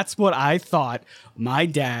that's what I thought my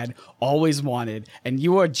dad always wanted. And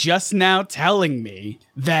you are just now telling me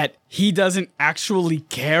that he doesn't actually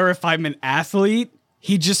care if I'm an athlete?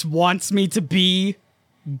 He just wants me to be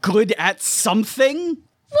good at something?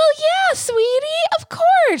 Well, yeah, sweetie, of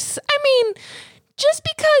course. I mean, just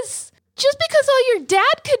because all your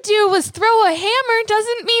dad could do was throw a hammer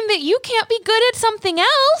doesn't mean that you can't be good at something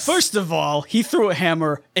else. First of all, he threw a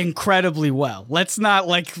hammer incredibly well. Let's not,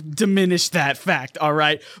 diminish that fact, all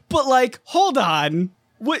right? But, hold on.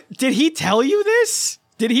 What, did he tell you this?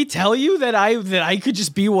 Did he tell you that I could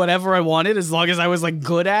just be whatever I wanted as long as I was,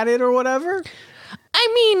 good at it or whatever?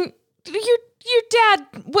 I mean, your dad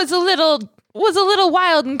was a little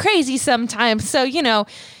wild and crazy sometimes, so,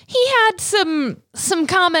 he had some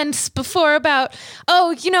comments before about,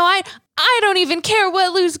 I don't even care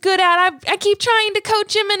what Lou's good at. I keep trying to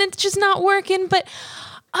coach him and it's just not working. But,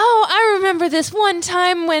 I remember this one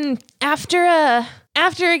time when after a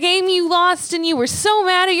game you lost and you were so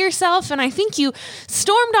mad at yourself, and I think you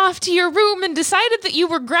stormed off to your room and decided that you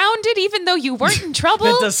were grounded even though you weren't in trouble.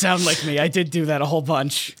 That does sound like me. I did do that a whole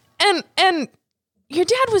bunch. And your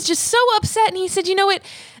dad was just so upset, and he said,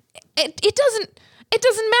 it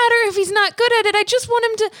doesn't matter if he's not good at it. I just want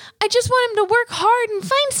him to work hard and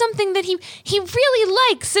find something that he really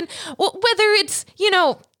likes. And whether it's,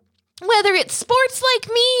 whether it's sports like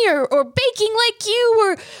me or baking like you,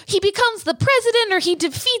 or he becomes the president, or he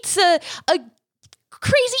defeats a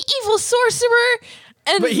crazy evil sorcerer.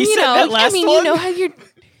 And But he said that last one? you know how you're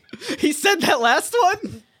He said that last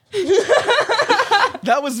one?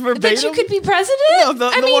 That was verbatim? that you could be president? No, the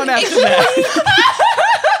one after that.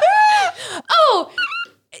 Oh,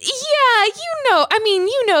 yeah,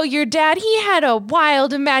 your dad, he had a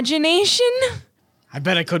wild imagination. I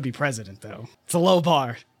bet I could be president, though. It's a low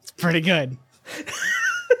bar. It's pretty good.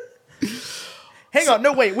 Hang on,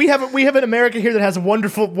 no, wait. We have an America here that has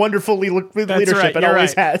wonderful leadership. Right, It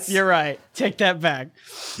always has. You're right. Take that back.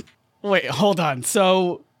 Wait, hold on.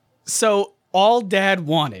 So all Dad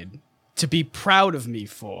wanted to be proud of me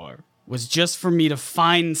for was just for me to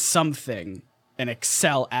find something and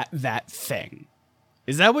excel at that thing.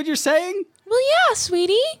 Is that what you're saying? Well, yeah,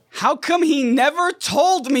 sweetie. How come he never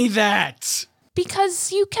told me that?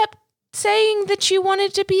 Because you kept saying that you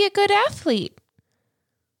wanted to be a good athlete.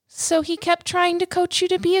 So he kept trying to coach you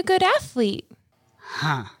to be a good athlete.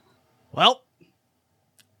 Huh. Well,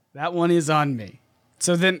 that one is on me.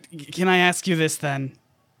 So then, can I ask you this then?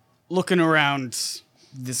 Looking around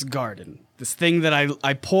this garden, this thing that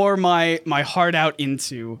I pour my heart out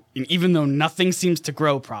into, and even though nothing seems to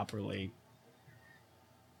grow properly,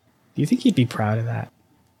 do you think you'd be proud of that?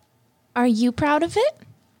 Are you proud of it?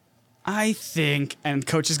 I think, and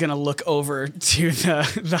Coach is going to look over to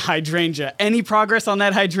the hydrangea. Any progress on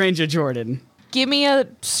that hydrangea, Jordan? Give me a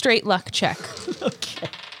straight luck check. Okay.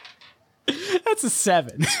 That's a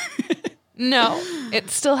 7. No, it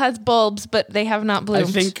still has bulbs, but they have not bloomed.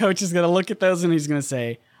 I think Coach is going to look at those and he's going to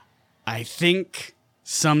say, I think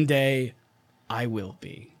someday I will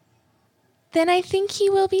be. Then I think he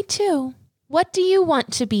will be too. What do you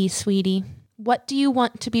want to be, sweetie? What do you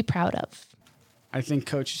want to be proud of? I think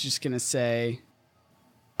Coach is just going to say,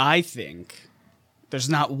 I think there's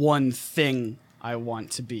not one thing I want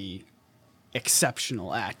to be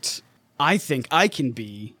exceptional at. I think I can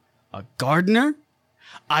be a gardener.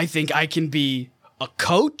 I think I can be a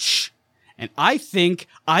coach. And I think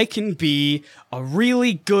I can be a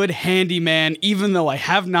really good handyman, even though I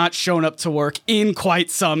have not shown up to work in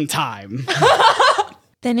quite some time.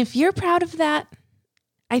 Then if you're proud of that,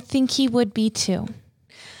 I think he would be too.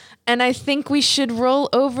 And I think we should roll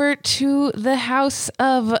over to the house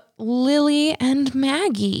of Lily and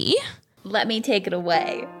Maggie. Let me take it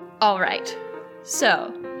away. All right.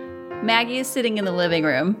 So, Maggie is sitting in the living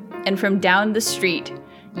room, and from down the street,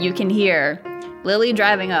 you can hear Lily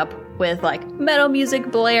driving up with, metal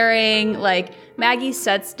music blaring. Maggie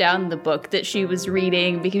sets down the book that she was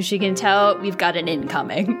reading because she can tell we've got an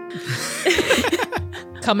incoming.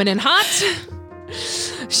 Coming in hot.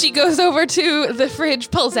 She goes over to the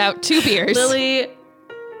fridge, pulls out 2 beers. Lily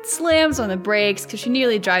slams on the brakes because she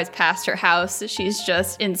nearly drives past her house. She's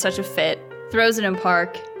just in such a fit. Throws it in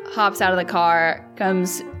park, hops out of the car,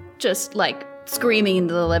 comes just screaming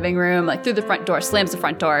into the living room, through the front door, slams the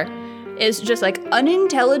front door. Is just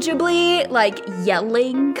unintelligibly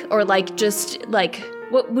yelling or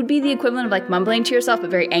what would be the equivalent of mumbling to yourself,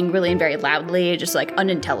 but very angrily and very loudly, just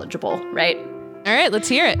unintelligible, right? All right, let's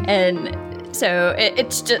hear it. And so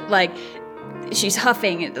it's just she's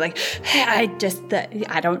huffing, I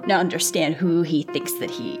don't understand who he thinks that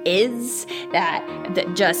he is.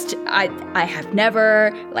 That just I have never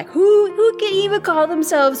who can even call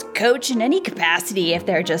themselves coach in any capacity if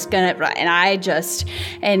they're just gonna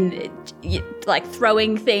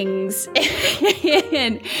throwing things.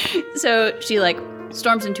 And so she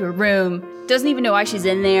storms into a room, doesn't even know why she's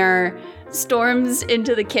in there, storms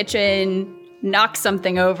into the kitchen, knocks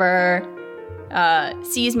something over.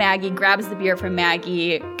 Sees Maggie, grabs the beer from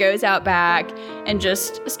Maggie, goes out back, and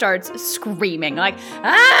just starts screaming I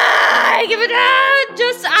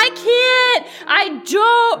can't, I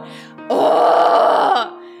don't,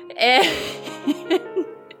 oh.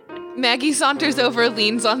 Maggie saunters over,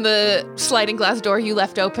 leans on the sliding glass door you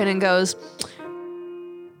left open, and goes,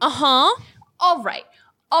 All right.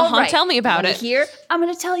 Tell me about it. Here, I'm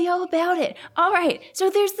going to tell you all about it. All right. So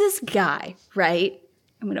there's this guy, right?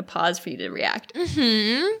 I'm going to pause for you to react.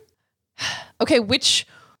 Mm-hmm. Okay, which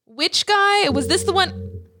guy? Was this the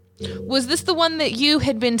one? Was this the one that you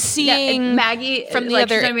had been seeing Maggie from the like,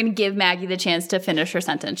 other? She's not even gonna give Maggie the chance to finish her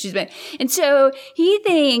sentence. And so he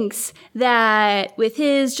thinks that with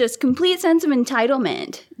his just complete sense of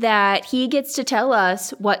entitlement, that he gets to tell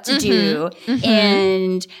us what to do.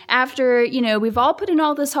 And after, we've all put in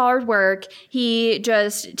all this hard work, he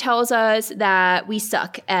just tells us that we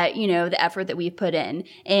suck at, the effort that we've put in,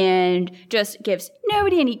 and just gives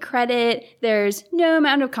nobody any credit. There's no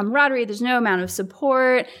amount of camaraderie. There's no amount of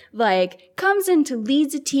support. Like, comes in to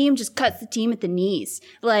leads a team, just cuts the team at the knees.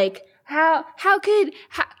 Like, how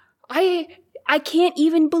I can't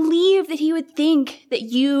even believe that he would think that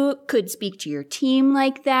you could speak to your team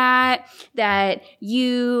like that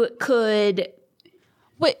you could.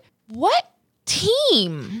 Wait, what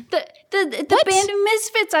team? The band of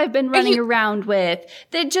misfits I've been running around with.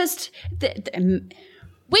 They just.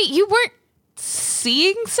 Wait, you weren't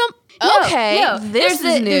seeing some? No, Okay, no. this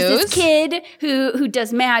is news. There's this kid who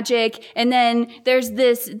does magic, and then there's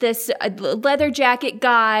this leather jacket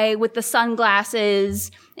guy with the sunglasses,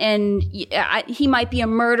 and he might be a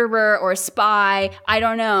murderer or a spy. I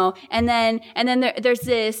don't know. And then there's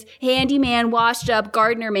this handyman, washed up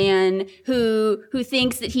gardener man who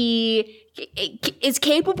thinks that he is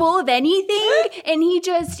capable of anything, and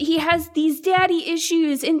he has these daddy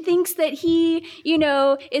issues and thinks that he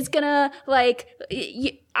is gonna like.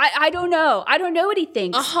 I don't know. I don't know what he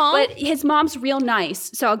thinks. But his mom's real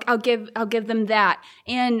nice, so I'll give them that.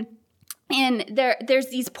 And there's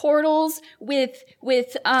these portals with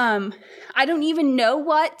I don't even know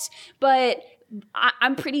what, but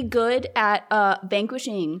I'm pretty good at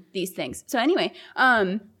vanquishing these things. So anyway,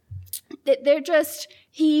 they're just.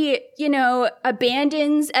 He,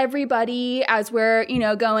 abandons everybody as we're,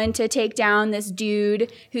 going to take down this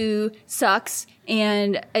dude who sucks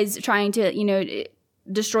and is trying to,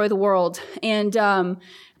 destroy the world. And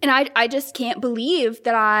I just can't believe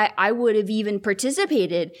that I would have even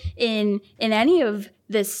participated in any of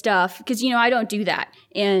this stuff, because, I don't do that.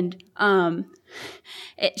 And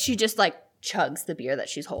she just like chugs the beer that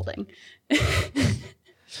she's holding.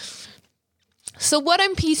 So what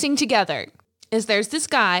I'm piecing together is there's this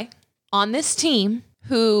guy on this team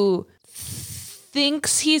who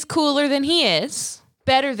thinks he's cooler than he is,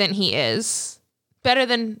 better than he is, better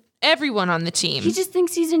than everyone on the team. He just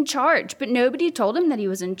thinks he's in charge, but nobody told him that he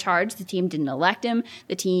was in charge. The team didn't elect him.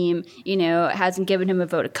 The team, hasn't given him a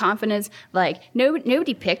vote of confidence. Like,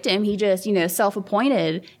 nobody picked him. He just,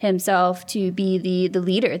 self-appointed himself to be the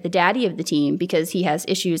leader, the daddy of the team, because he has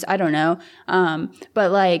issues. I don't know.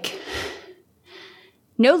 But like,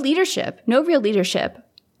 no leadership, no real leadership.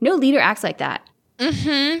 No leader acts like that.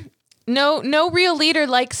 Mm-hmm. No real leader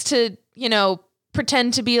likes to,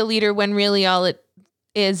 pretend to be a leader when really all it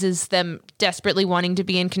is them desperately wanting to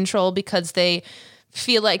be in control because they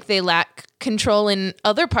feel like they lack control in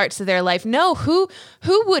other parts of their life. No, who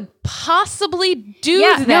would possibly do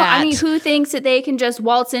that? No, I mean, who thinks that they can just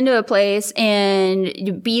waltz into a place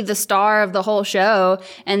and be the star of the whole show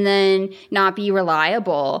and then not be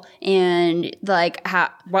reliable? And like,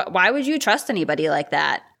 why would you trust anybody like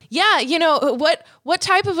that? Yeah, what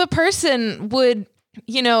type of a person would,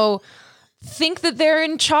 think that they're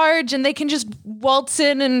in charge and they can just waltz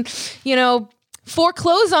in and,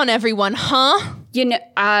 foreclose on everyone, huh?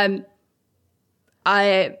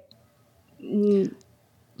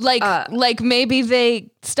 Like maybe they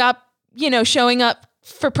stop, showing up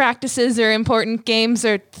for practices or important games,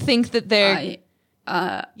 or think that they're,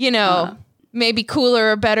 maybe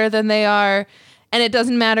cooler or better than they are. And it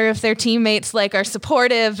doesn't matter if their teammates are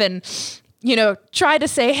supportive and, try to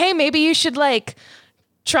say, hey, maybe you should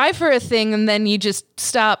try for a thing, and then you just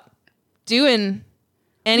stop doing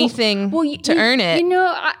anything to earn it.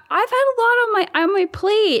 I've had a lot on my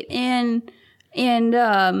plate, and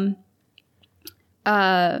am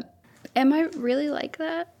I really like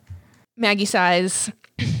that? Maggie sighs,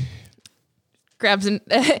 grabs and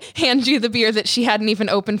hands you the beer that she hadn't even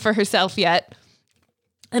opened for herself yet,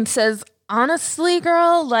 and says, honestly,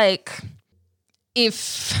 girl,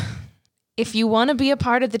 if you want to be a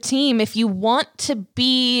part of the team, if you want to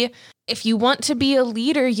be a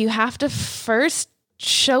leader, you have to first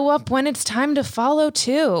show up when it's time to follow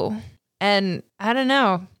too. And I don't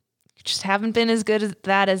know, just haven't been as good at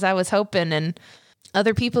that as I was hoping, and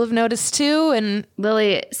other people have noticed too. And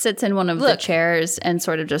Lily sits in one of the chairs and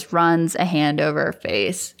sort of just runs a hand over her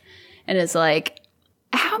face and is like,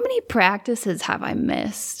 how many practices have I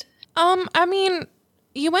missed? I mean,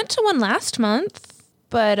 you went to one last month.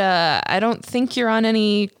 But I don't think you're on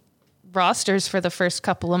any rosters for the first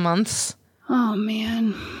couple of months. Oh,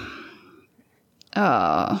 man.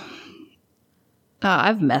 Oh,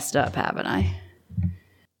 I've messed up, haven't I?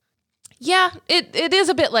 Yeah, it is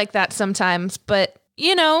a bit like that sometimes, but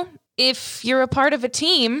if you're a part of a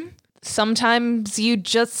team, sometimes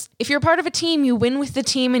if you're a part of a team, you win with the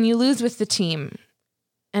team and you lose with the team.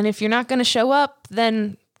 And if you're not going to show up,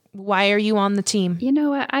 then why are you on the team? You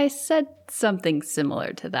know what? I said something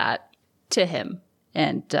similar to that to him,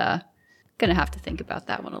 and gonna have to think about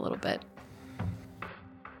that one a little bit.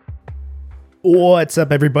 What's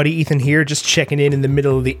up, everybody? Ethan here, just checking in the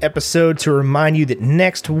middle of the episode to remind you that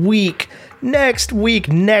next Monday,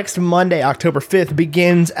 October 5th,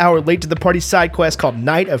 begins our Late to the Party side quest called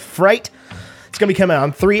Night of Fright. It's going to be coming out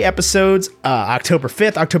on 3 episodes, October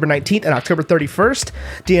 5th, October 19th, and October 31st,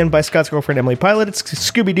 DM'd by Scott's girlfriend, Emily Pilot. It's a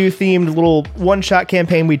Scooby-Doo themed little one-shot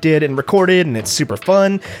campaign we did and recorded, and it's super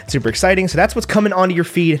fun, super exciting. So that's what's coming onto your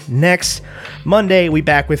feed next Monday. We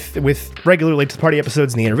back with regular Late to the Party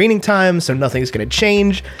episodes in the intervening time, so nothing's going to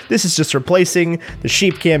change. This is just replacing the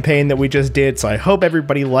Sheep campaign that we just did, so I hope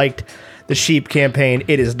everybody liked the Sheep campaign.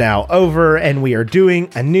 It is now over, and we are doing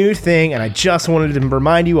a new thing, and I just wanted to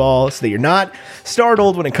remind you all so that you're not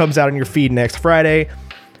startled when it comes out on your feed next Friday.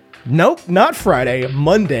 Nope, not Friday,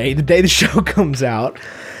 Monday, the day the show comes out.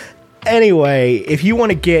 Anyway, if you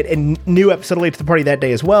want to get a new episode of Late to the Party that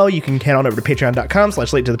day as well, you can head on over to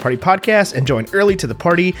patreon.com/Late to the Party podcast and join early to the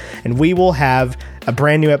party, and we will have a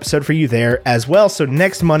brand new episode for you there as well. So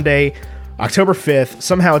next Monday, October 5th,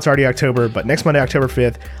 somehow it's already October, but next Monday, October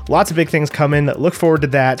 5th, lots of big things coming. Look forward to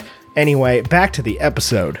that. Anyway, back to the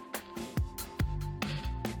episode.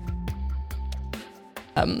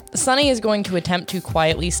 Sunny is going to attempt to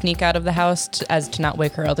quietly sneak out of the house as to not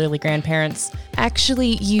wake her elderly grandparents.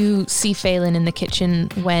 Actually, you see Phelan in the kitchen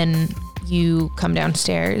when you come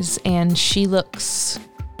downstairs, and she looks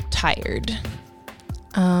tired.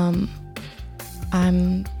 I'm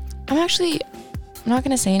not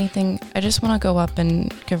going to say anything. I just want to go up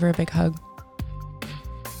and give her a big hug.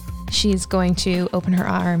 She's going to open her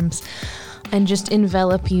arms and just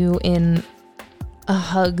envelop you in a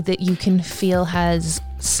hug that you can feel has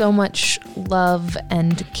so much love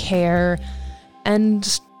and care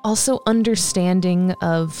and also understanding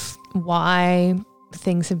of why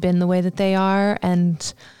things have been the way that they are.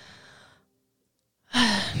 And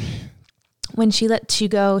when she lets you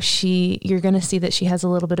go, you're going to see that she has a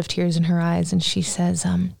little bit of tears in her eyes, and she says,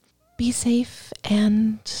 be safe,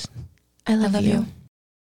 and I love you.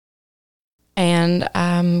 And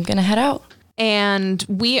I'm going to head out. And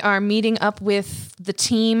we are meeting up with the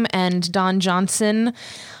team and Don Johnson,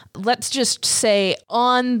 let's just say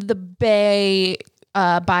on the bay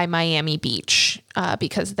by Miami Beach,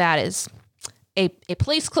 because that is a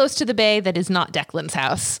place close to the bay that is not Declan's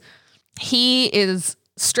house. He is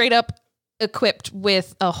straight up equipped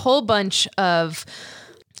with a whole bunch of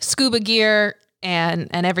scuba gear and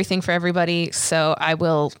everything for everybody. So I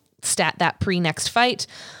will stat that pre-next fight.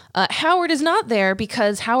 Howard is not there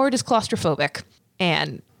because Howard is claustrophobic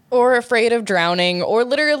or afraid of drowning, or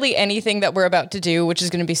literally anything that we're about to do, which is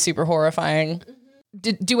going to be super horrifying.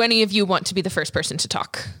 Do any of you want to be the first person to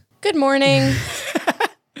talk? Good morning.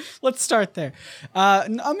 Let's start there.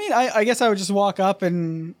 I guess I would just walk up,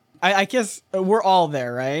 and I guess we're all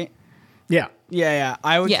there, right? Yeah. Yeah.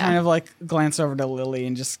 I would kind of like glance over to Lily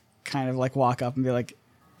and just kind of like walk up and be like,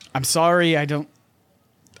 I'm sorry,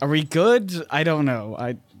 are we good? I don't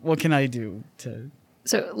know. What can I do to...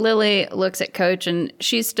 So Lily looks at Coach, and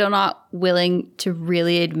she's still not willing to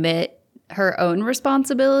really admit her own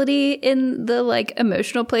responsibility in the like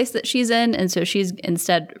emotional place that she's in. And so she's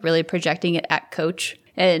instead really projecting it at Coach.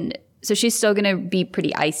 And so she's still going to be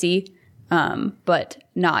pretty icy, but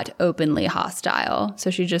not openly hostile. So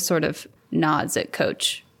she just sort of nods at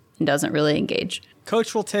Coach and doesn't really engage.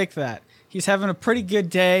 Coach will take that. He's having a pretty good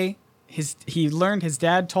day. He learned his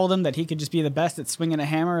dad told him that he could just be the best at swinging a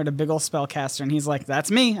hammer at a big old spellcaster, and he's like,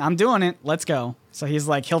 that's me, I'm doing it, let's go. So he's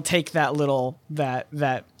like, he'll take that little,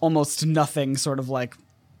 that almost nothing sort of like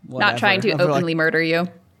whatever. Not trying to openly murder you.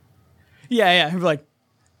 Yeah, he'll be like,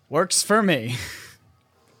 works for me.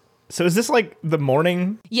 So is this like the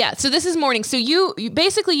morning? Yeah, so this is morning. So you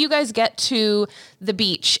basically, you guys get to the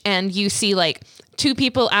beach and you see like two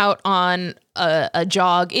people out on a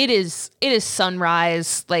jog. It is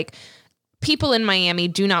sunrise. Like, people in Miami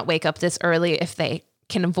do not wake up this early if they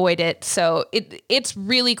can avoid it. So it's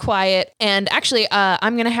really quiet. And actually,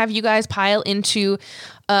 I'm going to have you guys pile into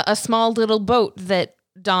a small little boat that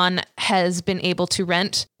Don has been able to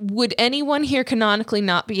rent. Would anyone here canonically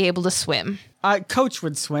not be able to swim? Coach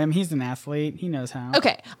would swim. He's an athlete. He knows how.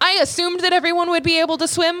 Okay. I assumed that everyone would be able to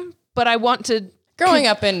swim, but I want to... Growing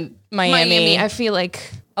up in Miami, I feel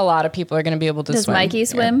like a lot of people are going to be able to swim. Does Mikey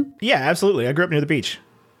swim? Yeah, absolutely. I grew up near the beach.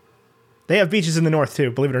 They have beaches in the north too,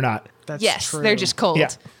 believe it or not. That's yes, true. they're just cold. Yeah.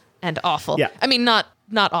 and awful. Yeah. I mean, not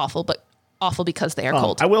awful, but awful because they are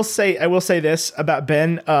cold. I will say this about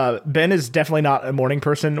Ben. Ben is definitely not a morning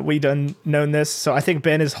person. We done known this, so I think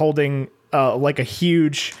Ben is holding like a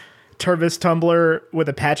huge Tervis tumbler with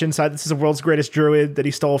a patch inside. This is the world's greatest druid that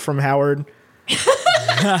he stole from Howard.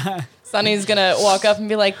 Sonny's gonna walk up and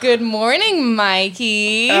be like, "Good morning,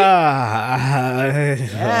 Mikey." Yeah,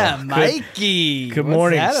 Mikey. Good What's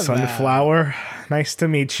morning, that about? Sunflower. Nice to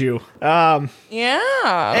meet you. Yeah.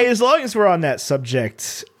 Hey, as long as we're on that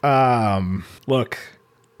subject, look.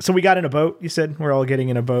 So we got in a boat. You said we're all getting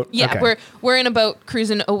in a boat. Yeah, Okay. we're in a boat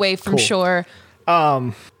cruising away from shore.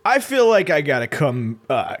 I feel like I gotta come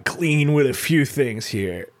clean with a few things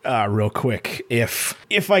here, real quick. If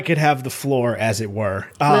I could have the floor, as it were.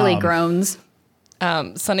 Lily groans.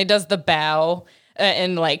 Sonny does the bow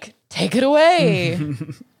and like, take it away.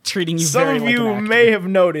 Treating you Some very of like you an actor. may have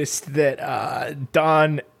noticed that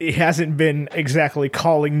Don hasn't been exactly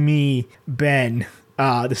calling me Ben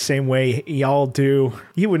the same way y'all do.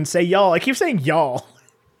 He wouldn't say y'all. I keep saying y'all.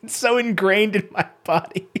 It's so ingrained in my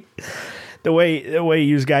body. The way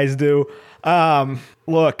you guys do.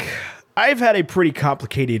 Look, I've had a pretty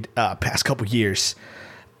complicated past couple years.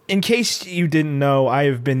 In case you didn't know, I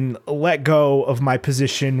have been let go of my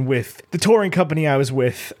position with the touring company I was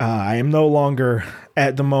with. I am no longer,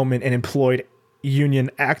 at the moment, an employed union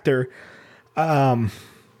actor.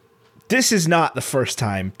 This is not the first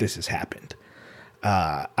time this has happened.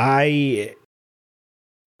 I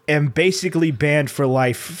am basically banned for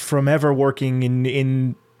life from ever working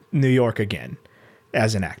in New York again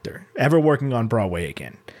as an actor, ever working on Broadway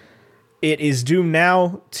again. It is doomed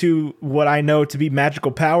now to what I know to be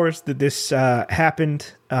magical powers that this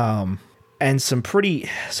happened, and some pretty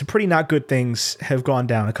not good things have gone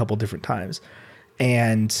down a couple different times.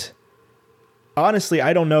 And honestly,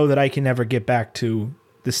 I don't know that I can ever get back to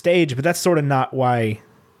the stage, but that's sort of not why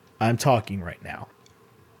I'm talking right now.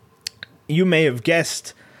 You may have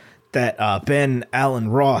guessed that Ben Alan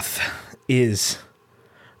Roth is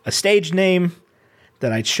a stage name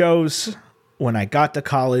that I chose when I got to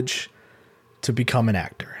college to become an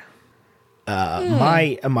actor.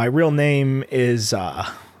 My real name is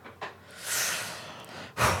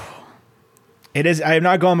it is. I have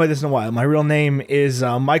not gone by this in a while. My real name is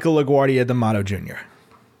Michael LaGuardia D'Amato Jr.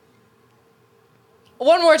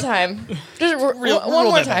 One more time. Just one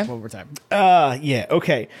more time. One more time. Yeah.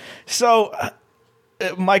 Okay. So.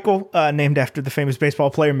 Michael, named after the famous baseball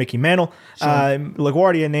player Mickey Mantle.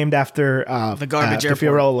 LaGuardia, named after The garbage after airport.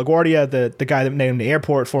 Fiorello LaGuardia, the guy that named the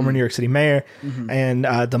airport, former New York City mayor. And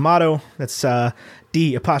D'Amato, that's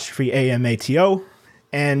D''AMATO.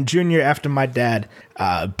 And Junior after my dad,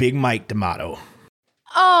 Big Mike D'Amato.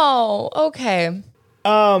 Oh, okay.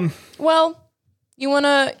 Well, you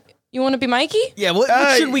wanna be Mikey? Yeah,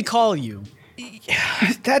 what should we call you?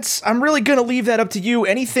 I'm really gonna leave that up to you.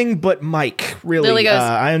 Anything but Mike, really. Lily goes,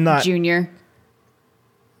 I am not. Junior.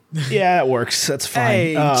 Yeah, it works. That's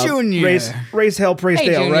fine. Hey, Junior. Raise hell, praise Hey,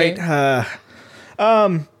 Dale, Junior.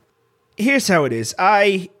 right? Here's how it is.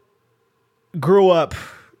 I grew up.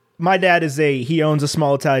 My dad he owns a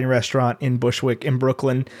small Italian restaurant in Bushwick in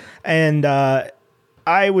Brooklyn, and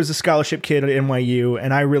I was a scholarship kid at NYU,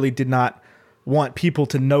 and I really did not want people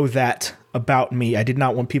to know that about me. I did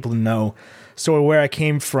not want people to know sort of where I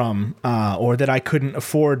came from, or that I couldn't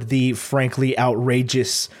afford the frankly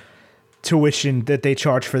outrageous tuition that they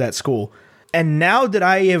charge for that school. And now that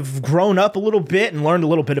I have grown up a little bit and learned a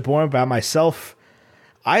little bit more about myself,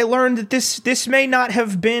 I learned that this may not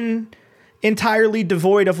have been entirely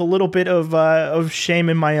devoid of a little bit of shame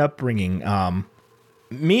in my upbringing.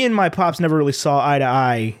 Me and my pops never really saw eye to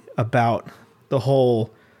eye about the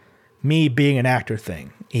whole me being an actor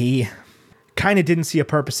thing. He kind of didn't see a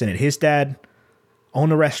purpose in it. His dad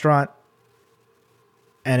owned a restaurant,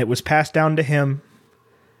 and it was passed down to him.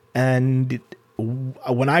 And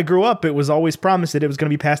when I grew up, it was always promised that it was going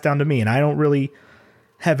to be passed down to me. And I don't really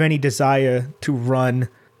have any desire to run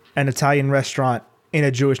an Italian restaurant in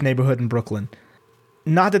a Jewish neighborhood in Brooklyn.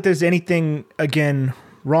 Not that there's anything, again,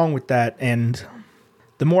 wrong with that. And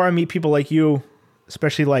the more I meet people like you,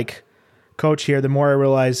 especially like Coach here, the more I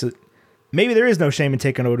realize that maybe there is no shame in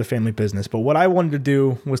taking over the family business. But what I wanted to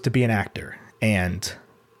do was to be an actor. And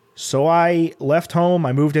so I left home,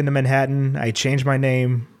 I moved into Manhattan, I changed my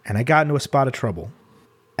name, and I got into a spot of trouble.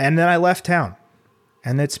 And then I left town.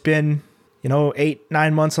 And it's been,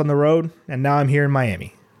 8-9 months on the road, and now I'm here in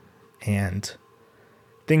Miami. And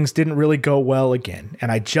things didn't really go well again.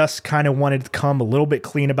 And I just kind of wanted to come a little bit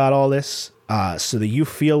clean about all this, so that you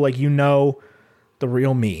feel like you know the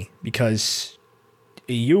real me. Because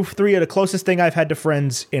you three are the closest thing I've had to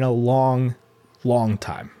friends in a long, long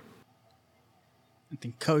time. I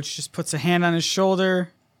think Coach just puts a hand on his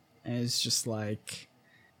shoulder and is just like,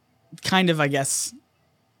 kind of, I guess,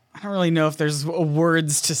 I don't really know if there's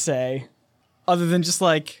words to say other than just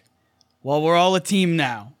like, well, we're all a team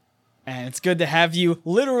now. And it's good to have you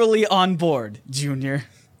literally on board, Junior.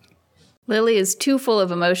 Lily is too full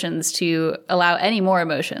of emotions to allow any more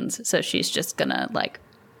emotions, so she's just gonna like.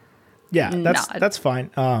 Yeah, nod. that's fine.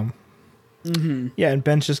 Yeah, and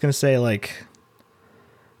Ben's just gonna say like,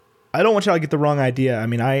 I don't want y'all to get the wrong idea. I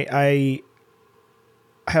mean, I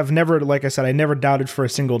have never, like I said, I never doubted for a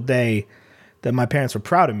single day that my parents were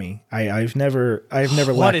proud of me. I've never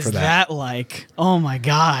What lacked is for that. like? Oh my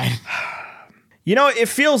God. You know, it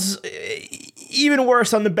feels even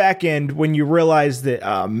worse on the back end when you realize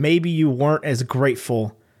that maybe you weren't as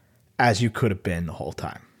grateful as you could have been the whole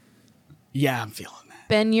time. Yeah, I'm feeling that.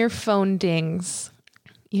 Ben, your phone dings.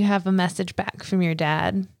 You have a message back from your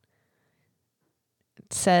dad.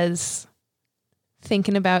 It says,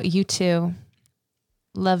 thinking about you too.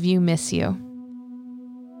 Love you, miss you.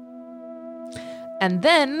 And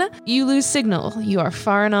then you lose signal. You are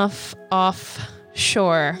far enough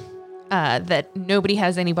offshore that nobody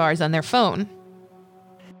has any bars on their phone.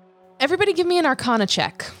 Everybody give me an Arcana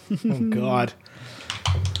check. Oh, God.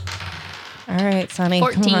 All right, Sonny.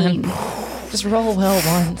 14. Come on. Just roll well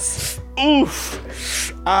once.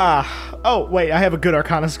 Oof. Oh, wait, I have a good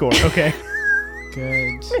Arcana score. Okay.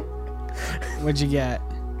 Good. What'd you get?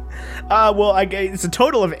 Well, it's a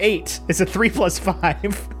total of 8. It's a 3 plus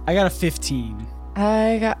 5. I got a 15.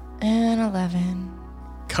 I got an 11.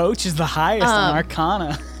 Coach is the highest on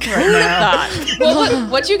Arcana right now.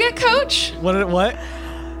 What'd you get, Coach? What?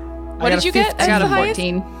 What did you get? I got as a the highest?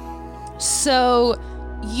 14. So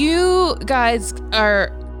you guys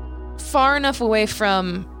are far enough away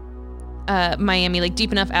from Miami, like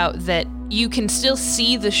deep enough out that you can still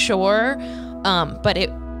see the shore, but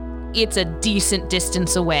it's a decent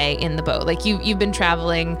distance away in the boat. Like you've been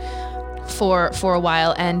traveling for a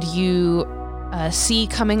while, and you see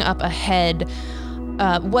coming up ahead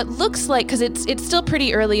what looks like, because it's still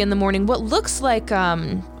pretty early in the morning, what looks like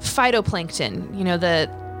phytoplankton. You know, the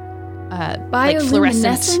like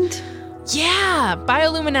fluorescent. Yeah,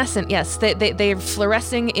 bioluminescent. Yes, they're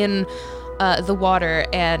fluorescing in the water,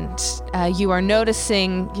 and you are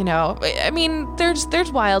noticing. You know, I mean,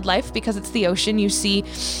 there's wildlife because it's the ocean. You see,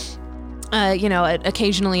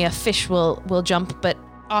 occasionally a fish will jump, but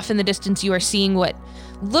off in the distance you are seeing what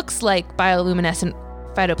looks like bioluminescent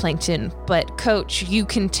phytoplankton. But Coach, you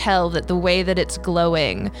can tell that the way that it's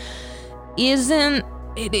glowing isn't.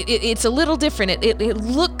 It's a little different. It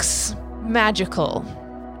looks magical.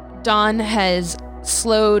 Don has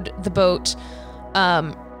slowed the boat.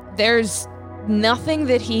 There's nothing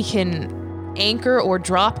that he can anchor or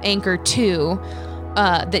drop anchor to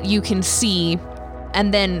that you can see.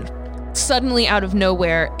 And then suddenly out of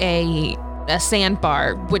nowhere, a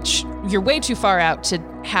sandbar, which you're way too far out to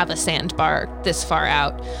have a sandbar this far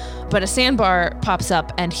out. But a sandbar pops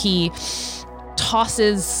up and he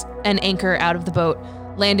tosses an anchor out of the boat,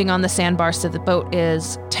 landing on the sandbar so the boat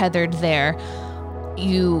is tethered there.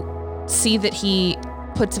 You see that he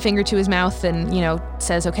puts a finger to his mouth and,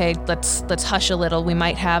 says, okay, let's hush a little. We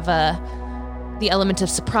might have the element of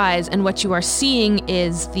surprise. And what you are seeing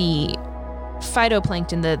is the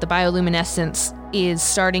phytoplankton, the bioluminescence, is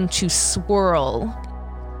starting to swirl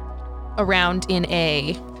around in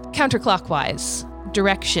a counterclockwise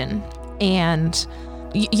direction. And,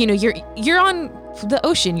 you're on the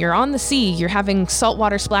ocean, you're on the sea, you're having salt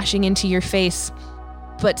water splashing into your face.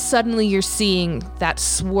 But suddenly you're seeing that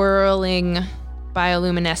swirling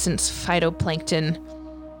bioluminescence phytoplankton,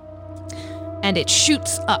 and it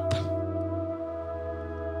shoots up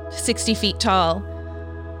 60 feet tall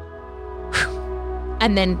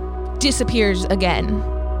and then disappears again,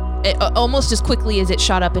 almost as quickly as it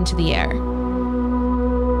shot up into the air.